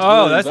 5 for each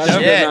Oh, balloon. that's a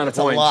good Yeah, amount of that's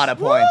a points. lot of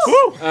points.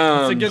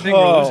 It's a good thing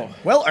we're losing.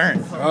 Well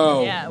earned.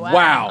 Oh, Yeah, wow.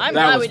 wow. I'm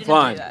that glad was we didn't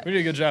fun. do that. We did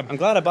a good job. I'm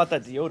glad I bought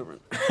that deodorant.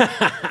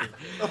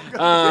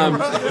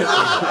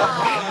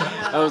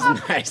 That was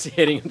nice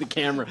hitting the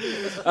camera.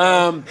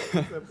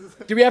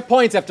 Do we have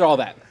points after all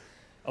that?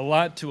 A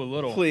lot to a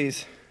little.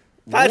 Please.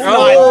 That's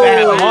not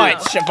that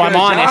much, if I'm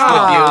honest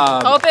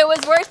with Hope it was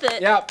worth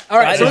it. Yeah. All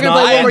right. That So we're is gonna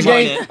not- play one more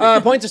I game.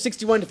 enjoyed Points are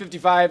 61 to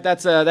 55.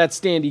 That's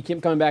Standy.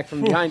 Keep coming back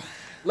from behind.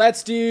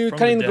 Let's do From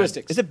cunning the dead.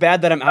 linguistics. you. Is it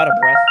bad that I'm out of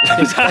breath?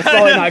 That's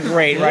probably not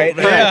great, right?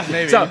 Yeah.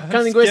 Maybe. So,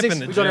 cunning linguistics, Skipping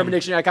the we go to gym.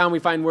 UrbanDictionary.com, we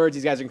find words,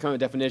 these guys are going to come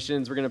with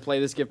definitions. We're going to play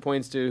this, give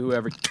points to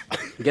whoever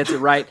gets it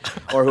right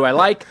or who I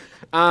like.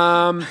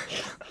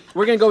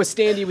 We're going to go with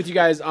Standy with you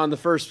guys on the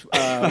first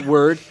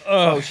word.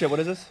 Oh, shit, what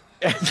is this?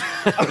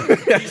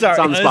 It's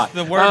on the spot.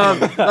 the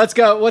word. Let's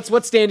go. What's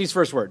Standy's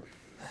first word?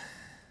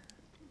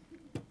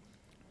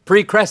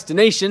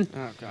 Precrastination.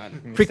 Oh, God.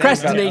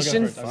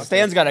 Precrastination.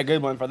 Stan's got a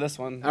good one for this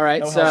one. All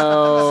right, No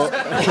so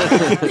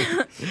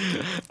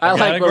I like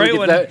a when we great get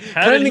one. that.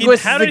 How Cunning did he-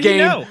 linguistics how is the did he game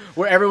know?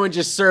 where everyone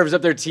just serves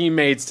up their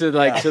teammates to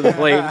the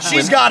plate.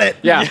 She's got it.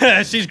 Yeah,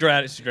 Yeah, she's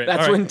great. She's great. that's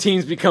All right. when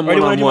teams become Or do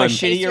you one want on to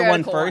do a one. shittier one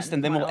Hysterical first,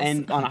 and then we'll Miles.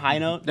 end on a high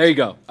note? There you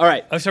go. All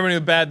right, Oh, so we're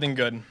doing bad then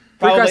good.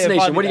 Probably- precrastination.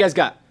 probably What do you guys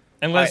got?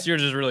 Unless Alright.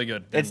 yours is really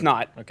good. then- It's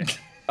not. Okay.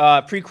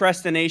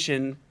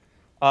 Precrastination,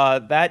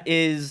 that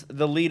is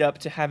the lead up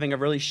to having a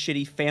really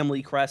shitty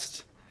family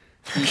crest.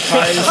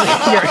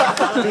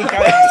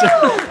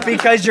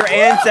 Because your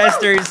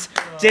ancestors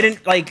didn't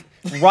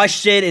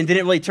rush it and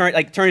didn't really turn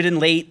it in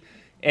late,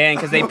 and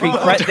because they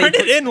Turn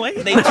it in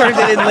late. They turned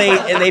it in late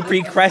and they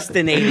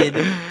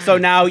precrastinated. So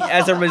now,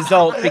 as a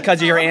result,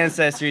 because of your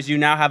ancestors, you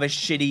now have a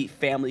shitty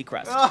family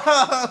crest.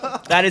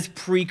 That is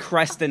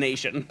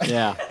precrastination.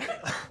 Yeah,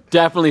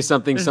 definitely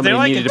something Is somebody there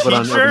like needed a to put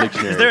on teacher? Urban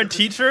Dictionary. Is there a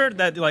teacher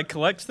that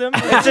collects them?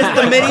 It's just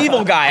the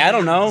medieval guy. I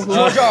don't know.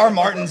 George R.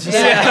 Martin's just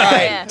Yeah.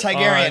 right. Yeah.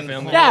 Tigerian.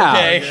 family. Yeah,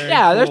 Okay.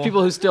 yeah. There's Cool.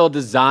 people who still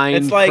design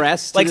It's like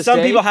crests. to this some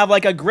day. people have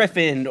like a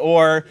griffin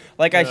or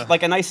like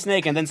a nice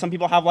snake, and then some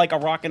people have like a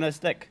rock and a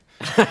stick.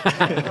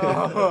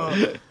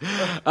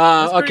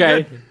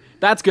 Okay,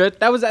 that's good.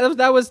 That was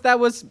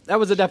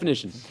a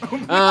definition.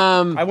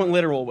 I went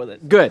literal with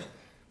it. Good.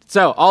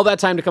 So all that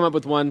time to come up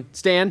with one.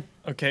 Stan.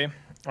 Okay.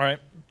 All right.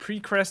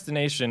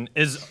 Precrastination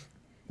is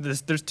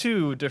this. There's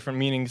two different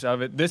meanings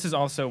of it. This is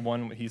also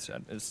one. What he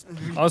said is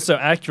also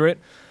accurate.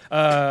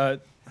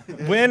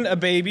 When a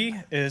baby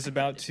is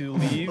about to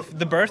leave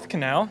the birth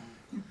canal,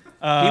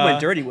 He went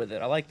dirty with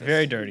it. I like this.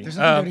 very dirty. There's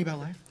nothing dirty about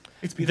life.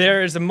 It's beautiful.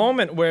 There is a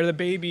moment where the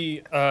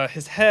baby,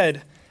 his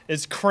head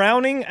is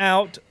crowning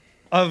out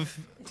of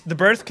the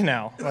birth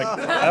canal. Like,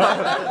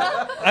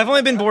 I've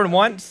only been born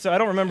once, so I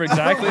don't remember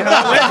exactly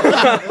how it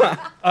went.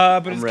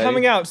 But it's ready.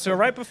 coming out. So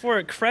right before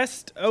it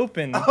crests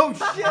open. Oh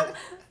shit!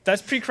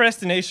 That's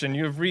precrastination.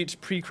 You have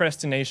reached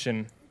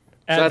precrastination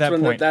at So that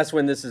point. that's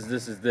when this is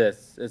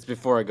this. It's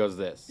before it goes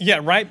this. Yeah,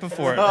 right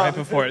before it. Right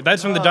before it.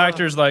 That's when the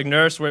doctor's like,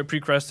 nurse, we're at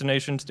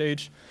precrastination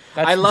stage.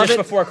 That's I love just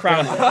it. before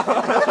crowning.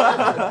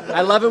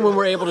 I love it when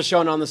we're able to show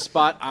on the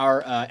spot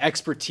our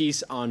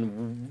expertise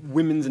on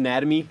women's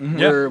anatomy.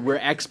 We're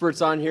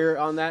experts on here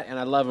on that, and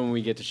I love when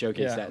we get to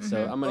showcase Yeah. that.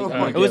 So I'm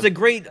gonna It was a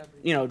great,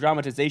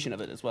 dramatization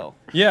of it as well.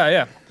 Yeah,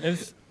 yeah.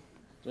 It's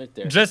right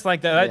there. just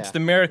like that. That's Yeah. the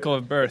miracle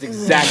of birth.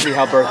 Exactly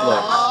how birth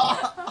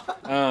looks.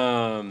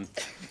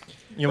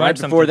 You Right learned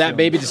before something that too.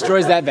 baby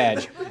destroys that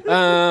vag.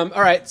 All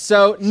right,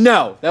 so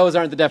no, those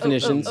aren't the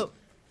definitions. Oh.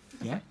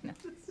 I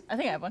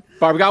think I have one.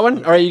 Barb got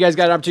one. All right, you guys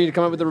got an opportunity to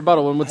come up with a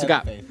rebuttal one. What's it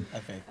got?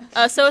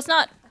 So it's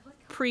not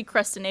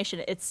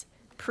precrastination, it's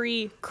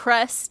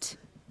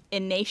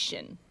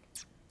precrestination.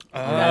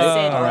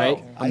 All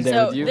right, I'm there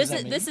So with you. this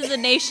is a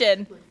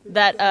nation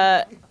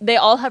that they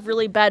all have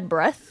really bad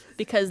breath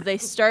because they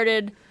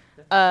started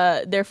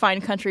their fine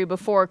country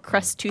before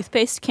Crest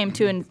toothpaste came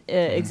to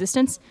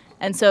existence,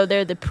 and so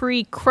they're the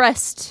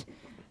pre-Crest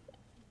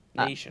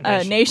Nation.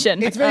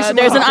 nation. It's very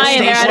There's an similar to I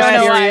in there. I don't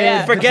know why.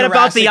 Yeah. Forget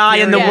about the I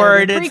in the Yeah,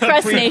 word. the It's the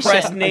precrastination. It's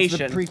the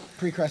precrastination.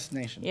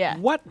 precrastination. Yeah.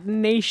 What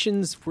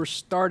nations were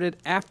started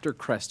after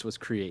Crest was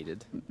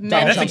created? Men.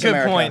 That's Trump's a good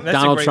America. point. That's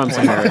Donald a great Trump's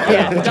point. America.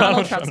 Yeah,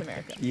 Donald Trump's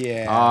America.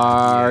 Yeah.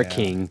 Our yeah.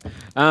 king.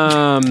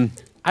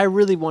 I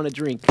really want a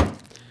drink.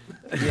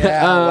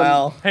 Yeah.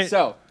 Well, Hey,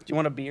 So Do you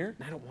want a beer?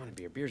 I don't want a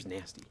beer. Beer's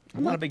nasty.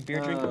 I'm not a big beer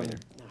drinker No, either.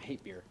 I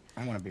hate beer.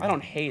 I want to be. I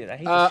don't hate it. I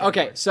hate this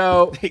Okay, shit.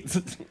 so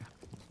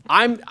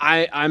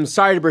I'm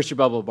sorry to burst your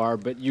bubble,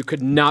 Barb, but you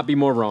could not be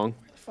more wrong.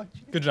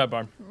 good job,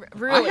 Barb.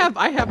 Really?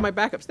 I have my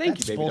backups. Thank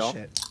That's you, baby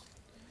bullshit.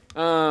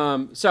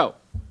 doll. So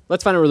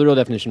let's find out what the real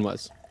definition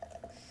was.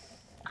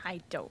 I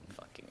don't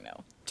fucking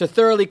know. To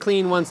thoroughly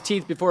clean one's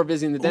teeth before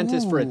visiting the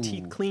dentist for a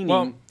teeth cleaning.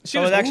 Well, she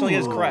So was it actually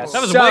is crest.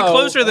 That was So- way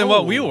closer than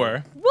what we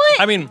were. What?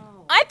 I mean,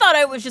 I thought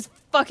I was just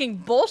fucking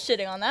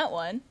bullshitting on that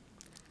one.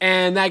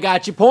 and that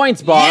got you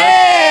points, Barb.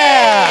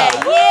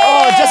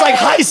 Oh, just like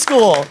high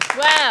school.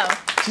 Wow.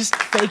 Just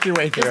fake your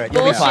way through it.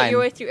 You'll be Bullshit fine. your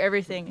way through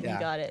everything and Yeah. you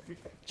got it.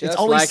 Just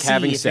always like C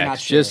having if you're not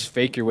sex. sure. Just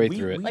fake your way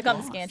through it. Like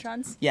on the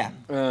Scantrons. Yeah.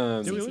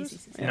 did we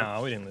lose?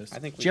 No, we didn't lose. I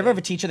think Did you ever have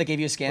a teacher that gave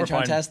you a fine.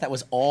 Scantron test that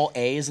was all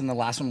A's and the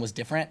last one was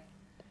different?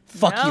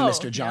 Fuck you, No,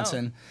 Mr. no.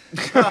 Johnson.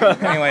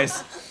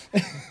 Anyways.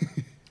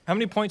 How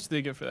many points did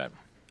they get for that?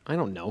 I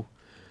don't know.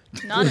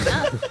 Not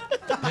enough.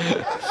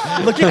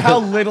 Look at how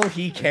little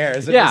he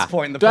cares at this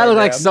point in the Do I program.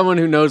 look like someone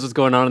who knows what's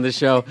going on in this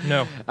show?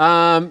 No.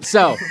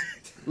 So,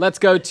 let's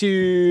go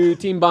to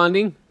team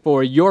bonding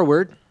for your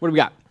word. What do we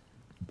got?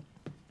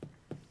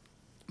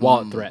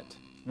 Wallet threat.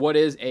 What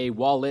is a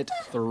wallet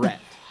threat?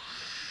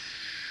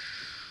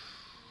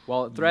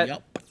 Wallet threat.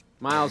 Yep.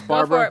 Miles, Go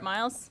Barbara. for it,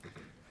 Miles.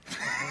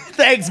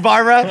 Thanks,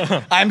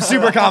 Barbara. I'm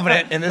super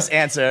confident in this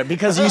answer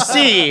because you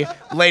see,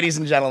 ladies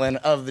and gentlemen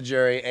of the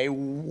jury, a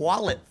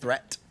wallet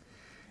threat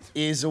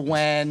is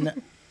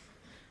when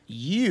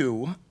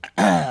you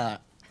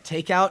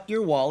take out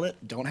your wallet.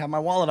 Don't have my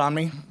wallet on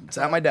me. It's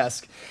at my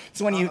desk.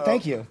 It's when you.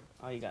 Thank you.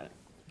 Oh, you got it.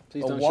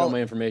 Please A don't show wallet.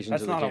 my information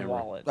That's to the not camera. a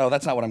wallet. Oh,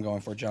 that's not what I'm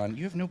going for, John.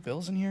 You have no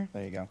bills in here?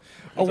 There you go.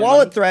 A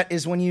wallet threat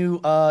is when you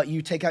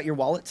you take out your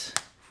wallet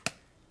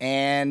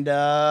and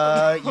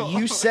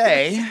you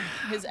say,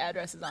 His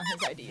address is on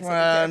his ID.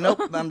 So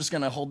nope, I'm just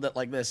going to hold it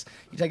like this.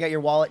 You take out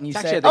your wallet and you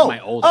It's say, actually, I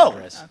think, my old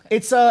address.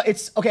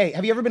 It's okay.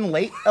 Have you ever been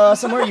late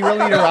somewhere? You really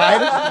need a ride,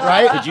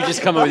 right? Did you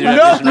just come up with your No,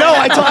 definition no,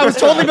 right now? I was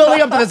totally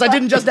building up to this. I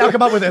didn't just now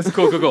come up with this.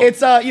 Cool.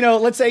 It's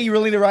let's say you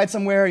really need to ride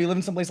somewhere. You live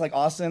in someplace like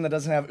Austin that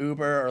doesn't have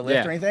Uber or Lyft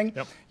Yeah. or anything.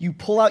 Yep. You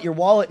pull out your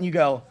wallet and you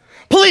go,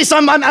 "Police!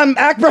 I'm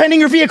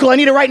apprehending your vehicle. I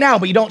need it right now."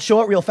 But you don't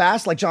show it real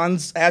fast, like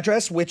John's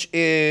address, which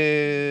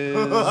is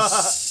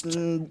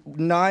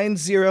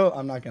 90.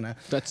 I'm not gonna.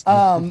 That's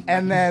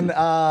And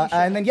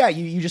then yeah,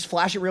 you just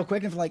flash it real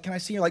quick and like, "Can I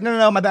see?" You're like,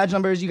 "No, my badge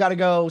number is. You gotta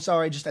go.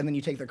 Sorry." And then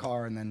you take their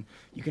car and then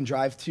you can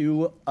drive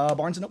to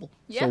Barnes and Noble.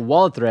 yeah. So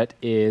wallet threat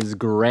is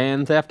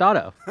Grand Theft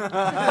Auto.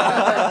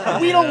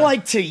 We don't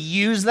like to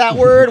use that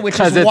word, which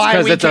is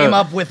why we came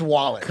up with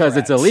wallet. Because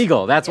it's threats.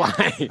 illegal. That's why.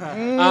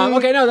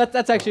 Okay, no,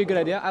 that's actually a good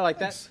idea. I like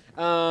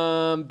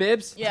that.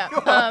 Bibs?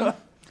 Yeah.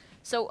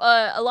 So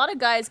a lot of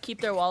guys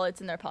keep their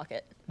wallets in their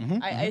pocket.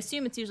 Mm-hmm. I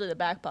assume it's usually the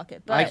back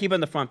pocket. But I keep it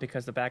in the front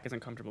because the back isn't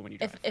comfortable when you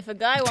drive. if a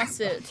guy wants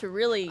to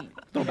really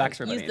Little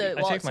backstory about use Andy. the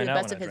I wallet take to the mine out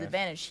best when of I his drive.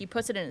 advantage, he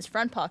puts it in his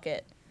front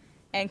pocket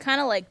and kind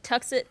of like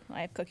tucks it.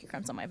 I have cookie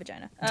crumbs on my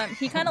vagina.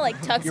 He kind of like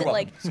tucks it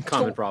like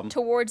Common problem.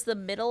 towards the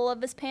middle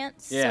of his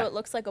pants, Yeah. so it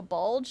looks like a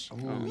bulge.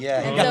 Ooh,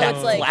 yeah, And you got so that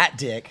it's like- flat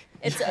dick.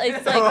 It's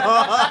like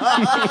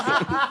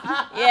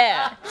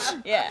yeah.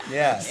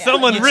 Yeah.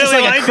 Someone It's really just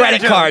like a liked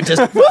credit that card.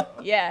 Just whoop.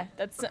 Yeah,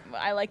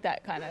 I like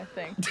that kind of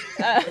thing.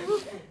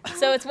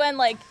 So it's when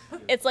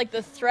it's like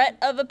the threat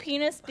of a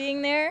penis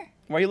being there.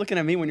 Why are you looking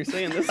at me when you're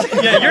saying this?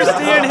 Yeah, you're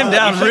staring him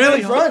down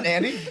really in front,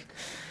 Andy.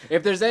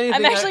 If there's anything,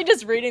 I'm actually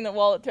just reading the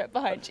wallet threat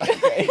behind you.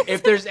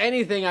 if there's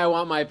anything I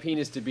want my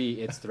penis to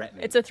be, it's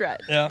threatening. It's a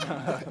threat. Yeah.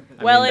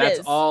 I well, mean, it that's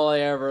is. all I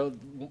ever.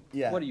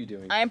 Yeah. What are you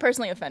doing? I am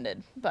personally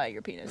offended by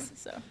your penis.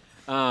 So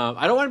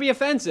I don't want to be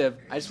offensive.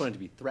 I just want it to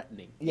be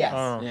threatening. Yes.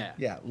 Yeah.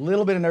 Yeah. A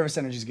little bit of nervous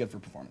energy is good for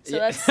performance.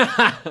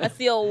 that's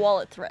the old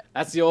wallet threat.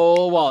 That's the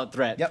old wallet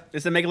threat. Yep.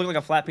 Does it make it look like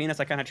a flat penis?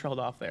 I kind of trailed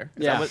off there.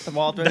 Is Yeah. that what the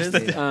wallet threat is?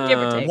 Give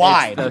or take.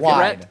 Wide. The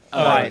Wide. threat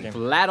of Wide. a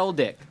flat old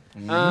dick.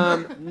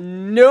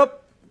 Nope.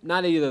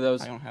 Not either of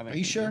those. I don't have it. Are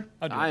you sure?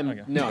 I'll do it. I'm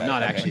Okay. no,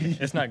 not actually.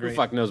 It's not Who great.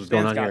 fuck knows what's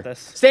going Stan's on got here? this.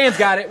 Stan's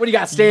got it. What do you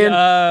got, Stan?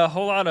 A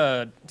whole lot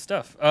of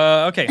stuff.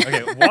 Okay.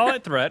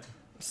 Wallet threat,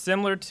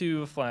 similar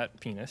to a flat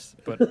penis,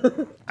 but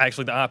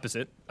actually the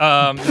opposite.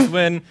 Is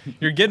when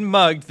you're getting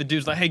mugged, the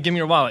dude's like, "Hey, give me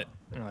your wallet."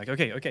 And you're like,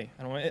 "Okay.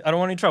 I don't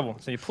want any trouble."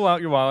 So you pull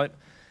out your wallet,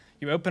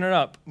 you open it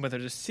up, but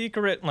there's a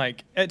secret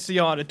like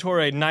Ezio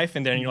Auditore knife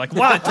in there, and you're like,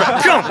 "Wallet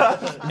threat!"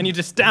 Boom! And you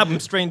just stab him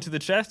straight into the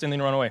chest, and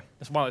then run away.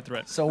 That's wallet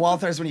threat. So wallet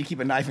threat is when you keep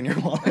a knife in your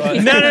wallet.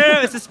 No,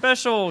 it's a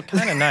special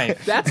kind of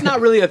knife. That's not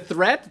really a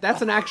threat.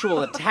 That's an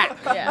actual attack.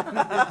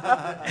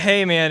 Yeah.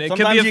 Hey, man, it could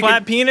Sometimes be a you flat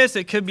can- penis.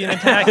 It could be an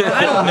attack.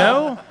 I don't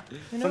know.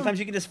 Sometimes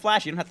you can just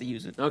flash. You don't have to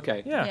use it.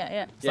 Okay. Yeah.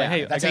 Yeah. It's like,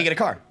 hey, That's I how you get a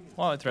car.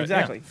 wallet threat.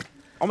 Exactly.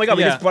 Oh my God,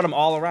 we Yeah. just brought them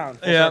all around.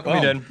 Full Yeah, circle. we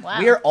did. Wow.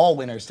 We are all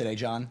winners today,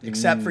 John,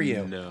 except for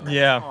you. No.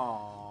 Yeah.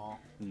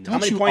 How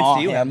many you points awe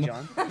do you have, him.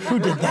 John? Who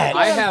did that?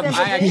 I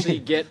actually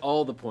get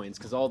all the points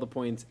because all the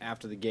points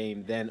after the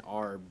game then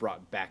are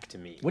brought back to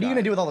me. What are you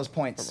gonna do with all those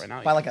points? Right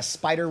now, Buy like a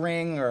spider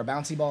ring or a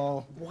bouncy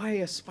ball? Why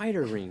a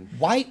spider ring?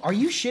 Why are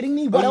you shitting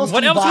me? What else?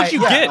 What do you else buy? would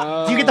you Yeah.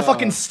 get? Do you get the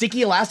fucking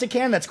sticky elastic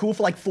can that's cool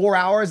for like 4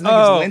 hours and then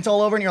Oh. gets lint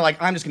all over and you're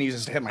like, I'm just gonna use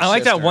this to hit my I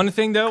like that sister. one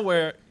thing though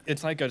where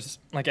it's like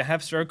a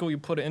half circle. You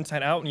put it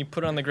inside out and you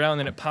put it on the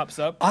ground and it pops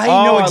up. I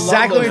Oh, know I love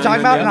exactly what those. you're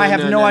talking No, about, no, and I no, have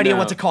no, no no, idea no.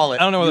 what to call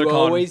it. I don't know what You they're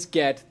called. always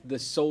get the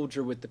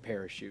soldier with the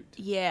parachute.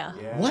 Yeah.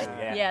 What?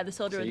 Yeah. The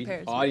soldier with See? the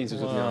parachute. Audience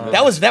was with me on this.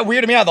 That was that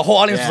weirded me out. The whole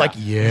audience Yeah. was like,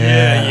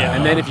 Yeah.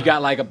 And then if you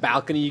got like a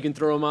balcony, you can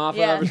throw them off.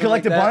 Yeah. Or You something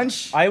collect like a that.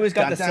 bunch. I always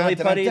got the Dun, silly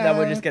dun, putty dun, that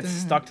would dun, just get dun.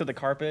 stuck to the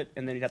carpet,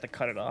 and then you'd have to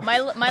cut it off. My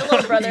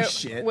little brother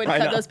Shit. would I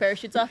cut know. those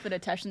parachutes off and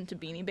attach them to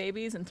Beanie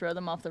Babies and throw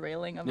them off the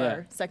railing of Yeah.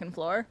 our second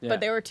floor. Yeah. But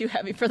they were too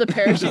heavy for the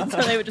parachute,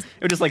 so they would just.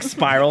 It would just like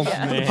spiral.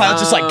 The pilot's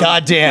just like,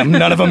 God damn,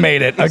 none of them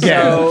made it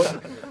again.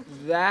 So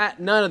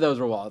none of those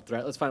were wallet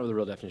threat. Let's find out what the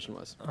real definition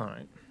was. All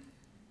right.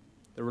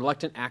 The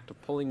reluctant act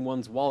of pulling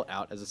one's wallet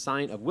out as a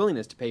sign of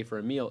willingness to pay for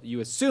a meal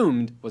you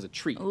assumed was a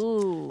treat.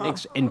 Ooh.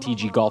 Thanks,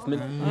 NTG Golfman.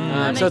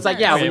 That So it's makes like,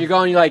 yeah, sense. when you're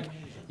going, you're like,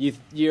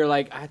 you're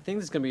like, I think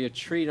this is gonna be a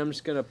treat. I'm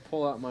just gonna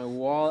pull out my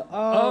wallet.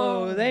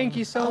 Oh, thank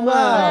you so much.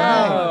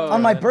 Wow. Oh.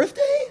 On my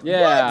birthday?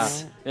 Yeah,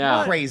 What?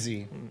 yeah.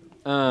 Crazy.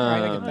 Um,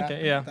 Right, I get that.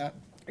 Okay, yeah. That.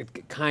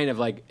 It kind of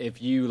like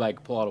if you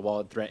like pull out a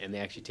wallet threat and they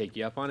actually take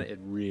you up on it, it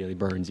really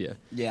burns you.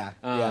 Yeah.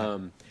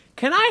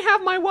 Can I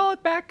have my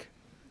wallet back?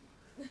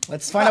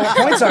 Let's find out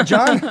what points are,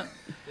 John. God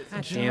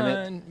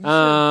damn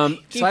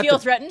it. Do you feel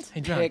threatened?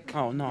 Hey, John. pick.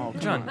 Oh no,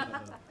 John. John.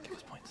 Give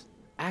us points.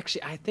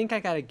 Actually, I think I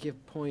gotta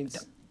give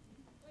points.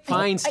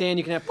 Fine, Stan,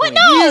 you can have What?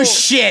 points. No! You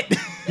shit.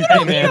 Hey,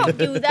 You man. don't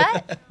do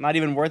that. Not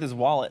even worth his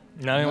wallet.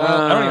 No, I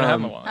don't even have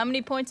my How wallet.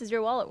 many points is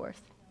your wallet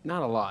worth?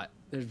 Not a lot.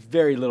 There's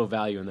very little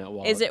value in that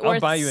wallet. Is it I'll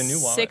worth buy you a new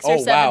wallet. 6 or Oh,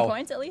 7 wow.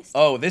 points at least?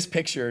 Oh, this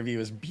picture of you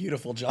is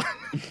beautiful, John.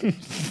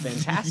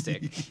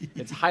 fantastic?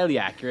 It's highly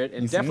accurate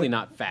and definitely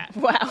not fat.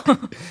 Wow.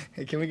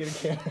 Hey, can we get a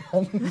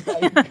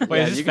camera? Wait,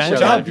 Yeah, is you this can show fat?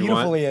 that How if you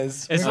beautiful want. he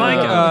is. It's Where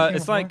like,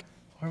 it's like.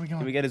 are we Can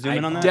we going? get a zoom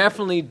in on that?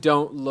 Definitely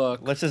don't look.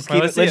 Let's just Well,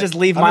 keep let's it, let's see it. just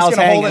leave I'm just Miles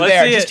gonna hold hanging. it Let's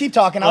there. see Just it. keep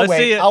talking. I'll Let's see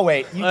wait. it. I'll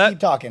wait. You keep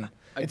talking.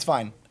 It's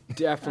fine.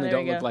 Definitely there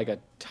don't you look go. like a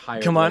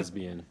tired Come on.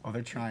 lesbian. Oh,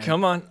 they're trying.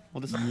 Come on.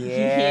 We'll just,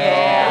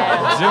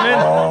 Yeah. Zoom in.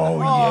 Oh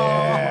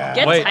yeah.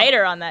 Get Wait.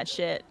 tighter on that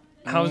shit.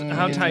 How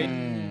tight?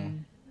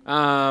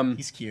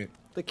 He's cute.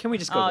 Can we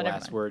just go Oh, the never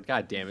last mind. word?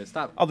 God damn it!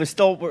 Stop. we're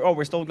still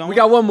going. We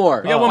got one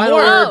more. We got one Final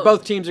more. word, Oh.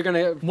 both teams are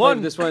gonna play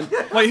One. this one.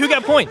 Wait, who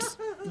got points?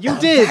 You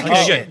did.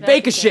 Okay, good.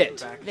 Bake a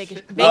shit.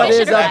 Vegas What is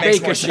shit or a back? makes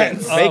bake more a shit?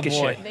 sense. Oh, Bake a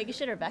boy. shit. Vegas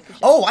shit or back of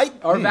shit? Oh,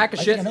 Or back a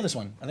I shit. think I know this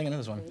one. I think I know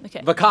this one.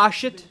 Okay. Vaka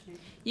shit.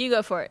 You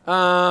go for it.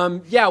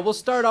 Yeah, we'll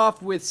start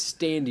off with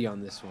Standy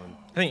on this one.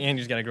 I think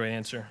Andy's got a great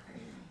answer.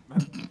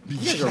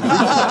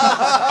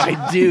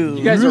 I do.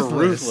 You guys are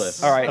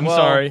ruthless. All right. I'm well,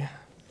 sorry.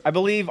 I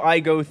believe I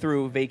go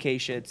through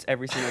vacations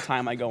every single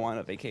time I go on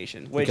a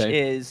vacation, which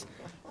Okay. is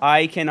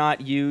I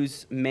cannot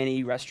use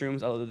many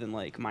restrooms other than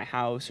like my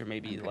house or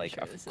maybe like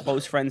a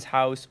close friend's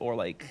house or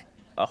like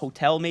a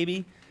hotel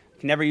maybe.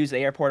 Can never use the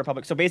airport or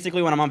public. So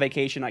basically when I'm on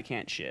vacation, I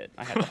can't shit.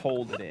 I have to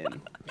hold it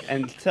in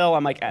until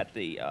I'm like at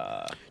the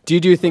Do you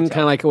do things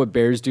kind of like what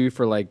bears do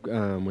for like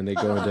when they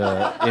go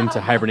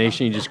into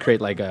hibernation? You just create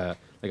like a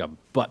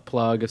butt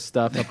plug of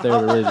stuff up there.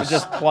 To really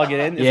just plug it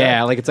in. Is yeah,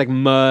 that- like it's like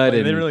mud. Wait,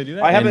 and, they really do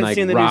that? I haven't and, like,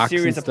 seen the new rocks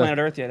series and of stuff. Planet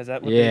Earth yet. Is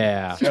that what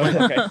Yeah,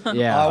 okay.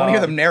 yeah. I want to hear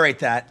them narrate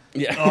that.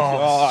 Yeah.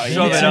 Oh, you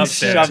shove it just up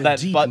there. shove that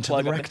Deep butt into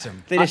plug the up.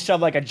 rectum. They just shove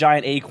like a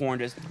giant acorn.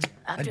 Just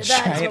After that,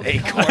 giant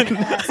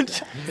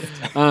it's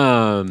acorn.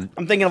 I'm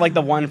thinking of like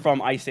the one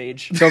from Ice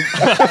Age. So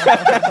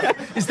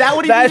Is that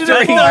what he that's needed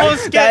where to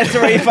he, that's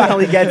where he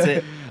finally gets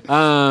it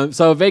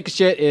So Vake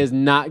shit is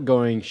not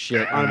going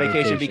shit on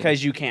vacation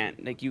because you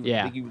can't. Like you.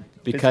 yeah, like you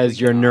because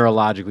physically you're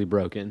cannot. neurologically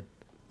broken.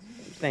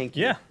 Thank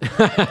you.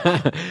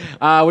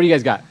 Yeah. What do you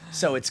guys got?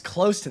 So it's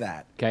close to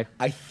that. 'Kay.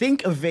 I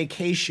think a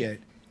vacation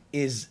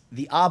is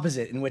the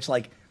opposite, in which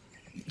like,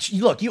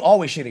 look, you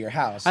always shit at your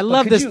house. I but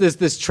love could you-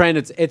 this trend.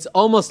 It's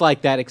almost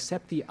like that,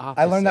 except the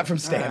opposite. I learned that from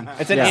Stan.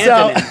 It's an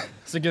Yeah. antonym.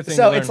 It's a good thing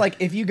So to it's learn. like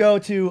if you go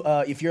to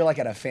if you're like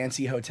at a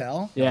fancy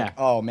hotel, you're Yeah. like,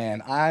 oh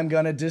man, I'm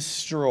gonna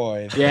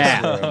destroy this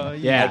Yeah. room.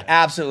 Yeah. Like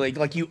absolutely,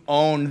 like you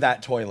own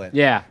that toilet.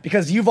 Yeah.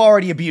 Because you've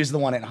already abused the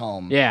one at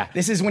home. Yeah.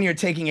 This is when you're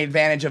taking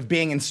advantage of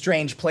being in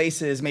strange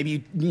places.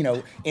 Maybe you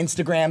know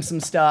Instagram some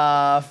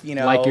stuff. You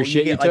know, Like your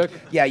shit you get, like,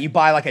 took? Yeah, you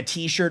buy like a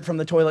T-shirt from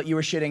the toilet you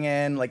were shitting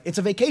in. Like it's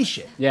a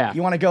vacation. Yeah.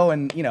 You want to go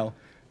and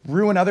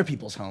ruin other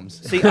people's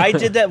homes. See, I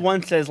did that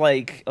once as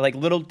like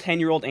little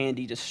 10-year-old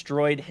Andy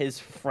destroyed his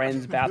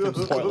friend's bathroom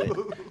toilet.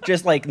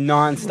 Just like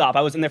nonstop.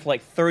 I was in there for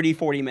like 30,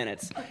 40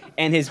 minutes.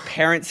 And his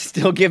parents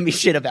still give me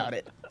shit about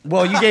it.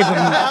 Well, you gave them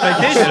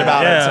vacation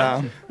about Yeah.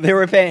 it. So. They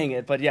were paying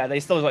it, but yeah, they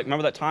still was like,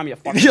 remember that time you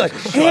fucking You're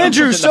like,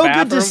 Andrew, in the so good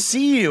to bathroom?"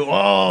 see you.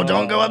 Oh,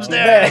 don't go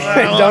upstairs.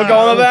 Don't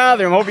go in the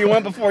bathroom. Hope you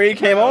went before you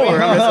came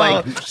over. I'm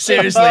just like,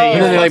 seriously.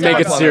 And then they like make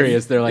it fucked up.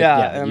 serious. They're like, Yeah,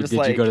 yeah, and I'm you, just did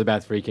you like, go to the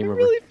bathroom before you came over?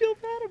 really feel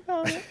bad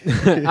about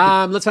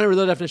it. Let's find out what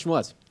the definition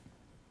was.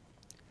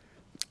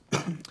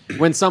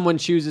 When someone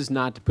chooses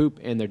not to poop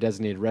in their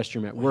designated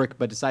restroom at work,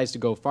 but decides to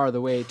go farther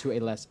away to a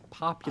less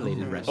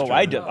populated restroom. Oh,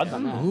 I did. I've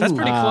done that. That's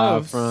pretty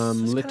close.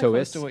 From It's kinda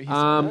close Litois. to what he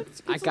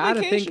said. I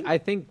gotta think. I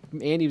think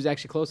Andy was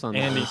actually close on that.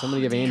 Andy. one.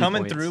 Somebody give Andy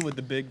Coming points. through with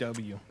the big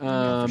W.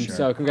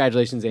 So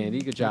congratulations,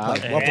 Andy. Good job.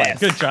 Well played.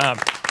 Good job.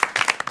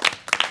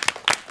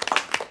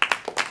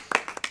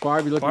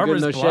 Barb, you looking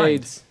Barbara's good in those blind.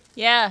 shades.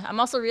 Yeah, I'm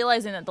also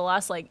realizing that the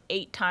last like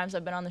 8 times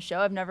I've been on the show,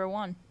 I've never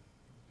won.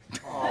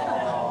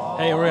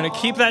 Hey, we're going to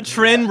keep that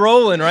trend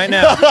rolling right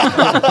now.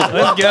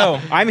 Let's go.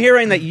 I'm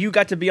hearing that you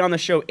got to be on the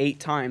show 8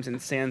 times,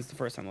 and Sam's the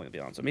first time we're going to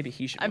be on, so maybe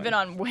he should I've win. been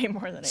on way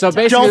more than 8 So times.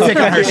 basically, Don't pick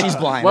on her. She's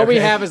blind. what we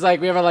okay? have is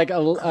like we have a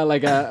Meryl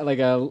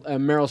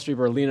Streep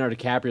or Leonardo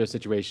DiCaprio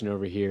situation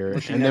over here,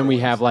 and then we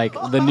have like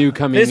the new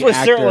coming. This was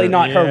actor. certainly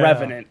not her Yeah.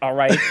 Revenant, all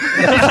right?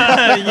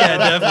 Yeah,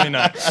 definitely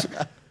not.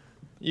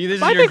 This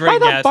is I your think I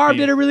great thought Barb Gatsby.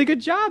 did a really good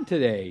job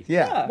today.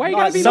 Yeah. Why you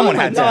Not- gotta be someone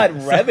mean had like to. that?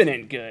 Not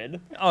Revenant good.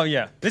 Oh,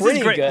 yeah. This Pretty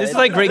is great. good. This is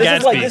like Great this Gatsby.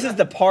 Is like, this is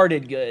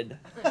departed good.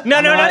 no,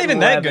 not not even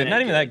that good. Revenant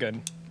Not even that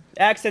good.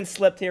 Accent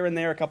slipped here and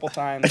there a couple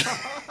times.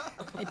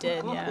 I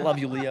did, yeah. Love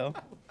you, Leo.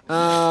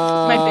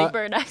 My Big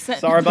Bird accent.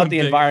 Sorry about the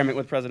environment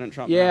with President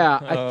Trump. Yeah,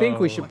 I think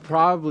we should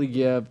probably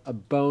give a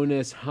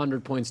bonus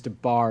 100 points to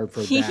Barb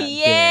for that.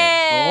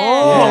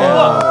 Yeah.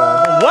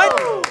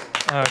 What?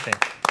 Okay.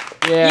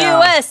 Yeah.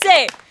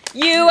 USA.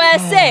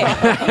 USA.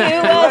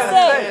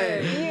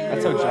 USA.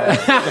 That's so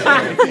jealous.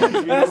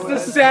 That's the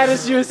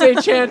saddest USA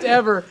chant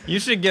ever. You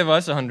should give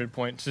us 100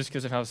 points just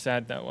because of how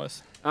sad that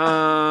was.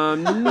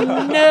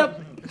 Nope.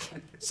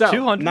 So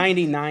 200.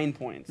 99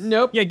 points.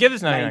 nope. Yeah, give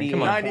us 99.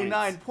 Come on.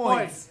 99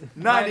 points.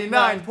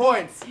 99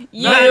 points.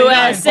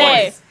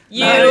 USA.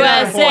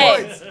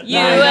 USA.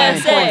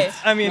 USA.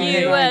 I mean,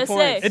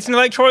 USA. it's an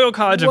electoral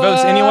college of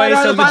votes anyway,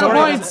 so the Final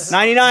majority. points.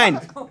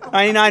 99.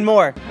 99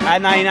 more.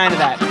 Add 99 to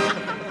that.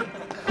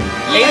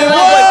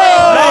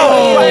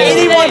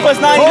 81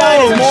 plus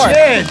 99 is more.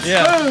 Shit.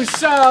 Yeah. Who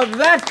saw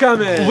that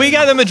coming? We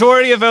got the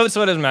majority of votes,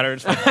 so it doesn't matter.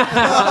 It's fine.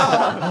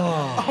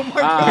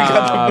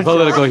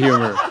 Political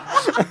humor.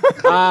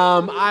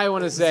 I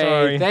want to say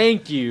Sorry.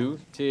 thank you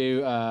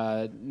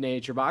to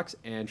Nature Box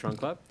and Trunk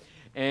Club.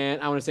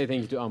 And I want to say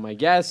thank you to all my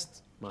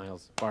guests,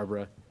 Miles,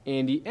 Barbara,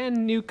 Andy,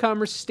 and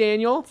newcomer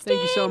Staniel.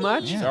 Thank you so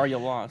much. Sorry you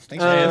lost.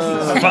 It's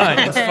fine.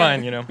 It's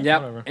fine, you know.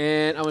 Yep. Whatever.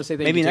 And I want to say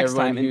thank Maybe you to next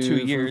everyone time in 2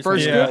 years. from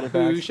First Yeah. Group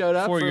who showed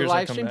up 4 for the years live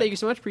I'll come stream. back. Thank you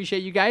so much.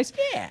 Appreciate you guys.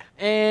 Yeah.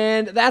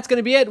 And that's going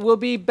to be it. We'll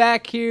be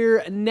back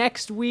here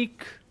next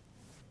week.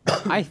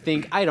 I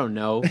think. I don't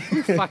know.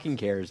 Who fucking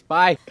cares?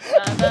 Bye.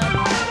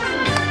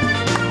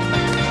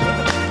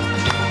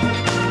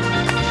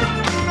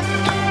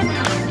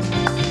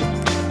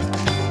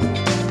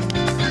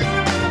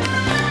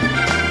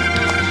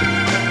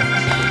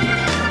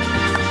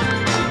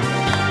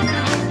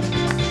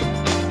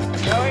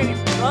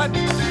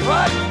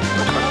 Run!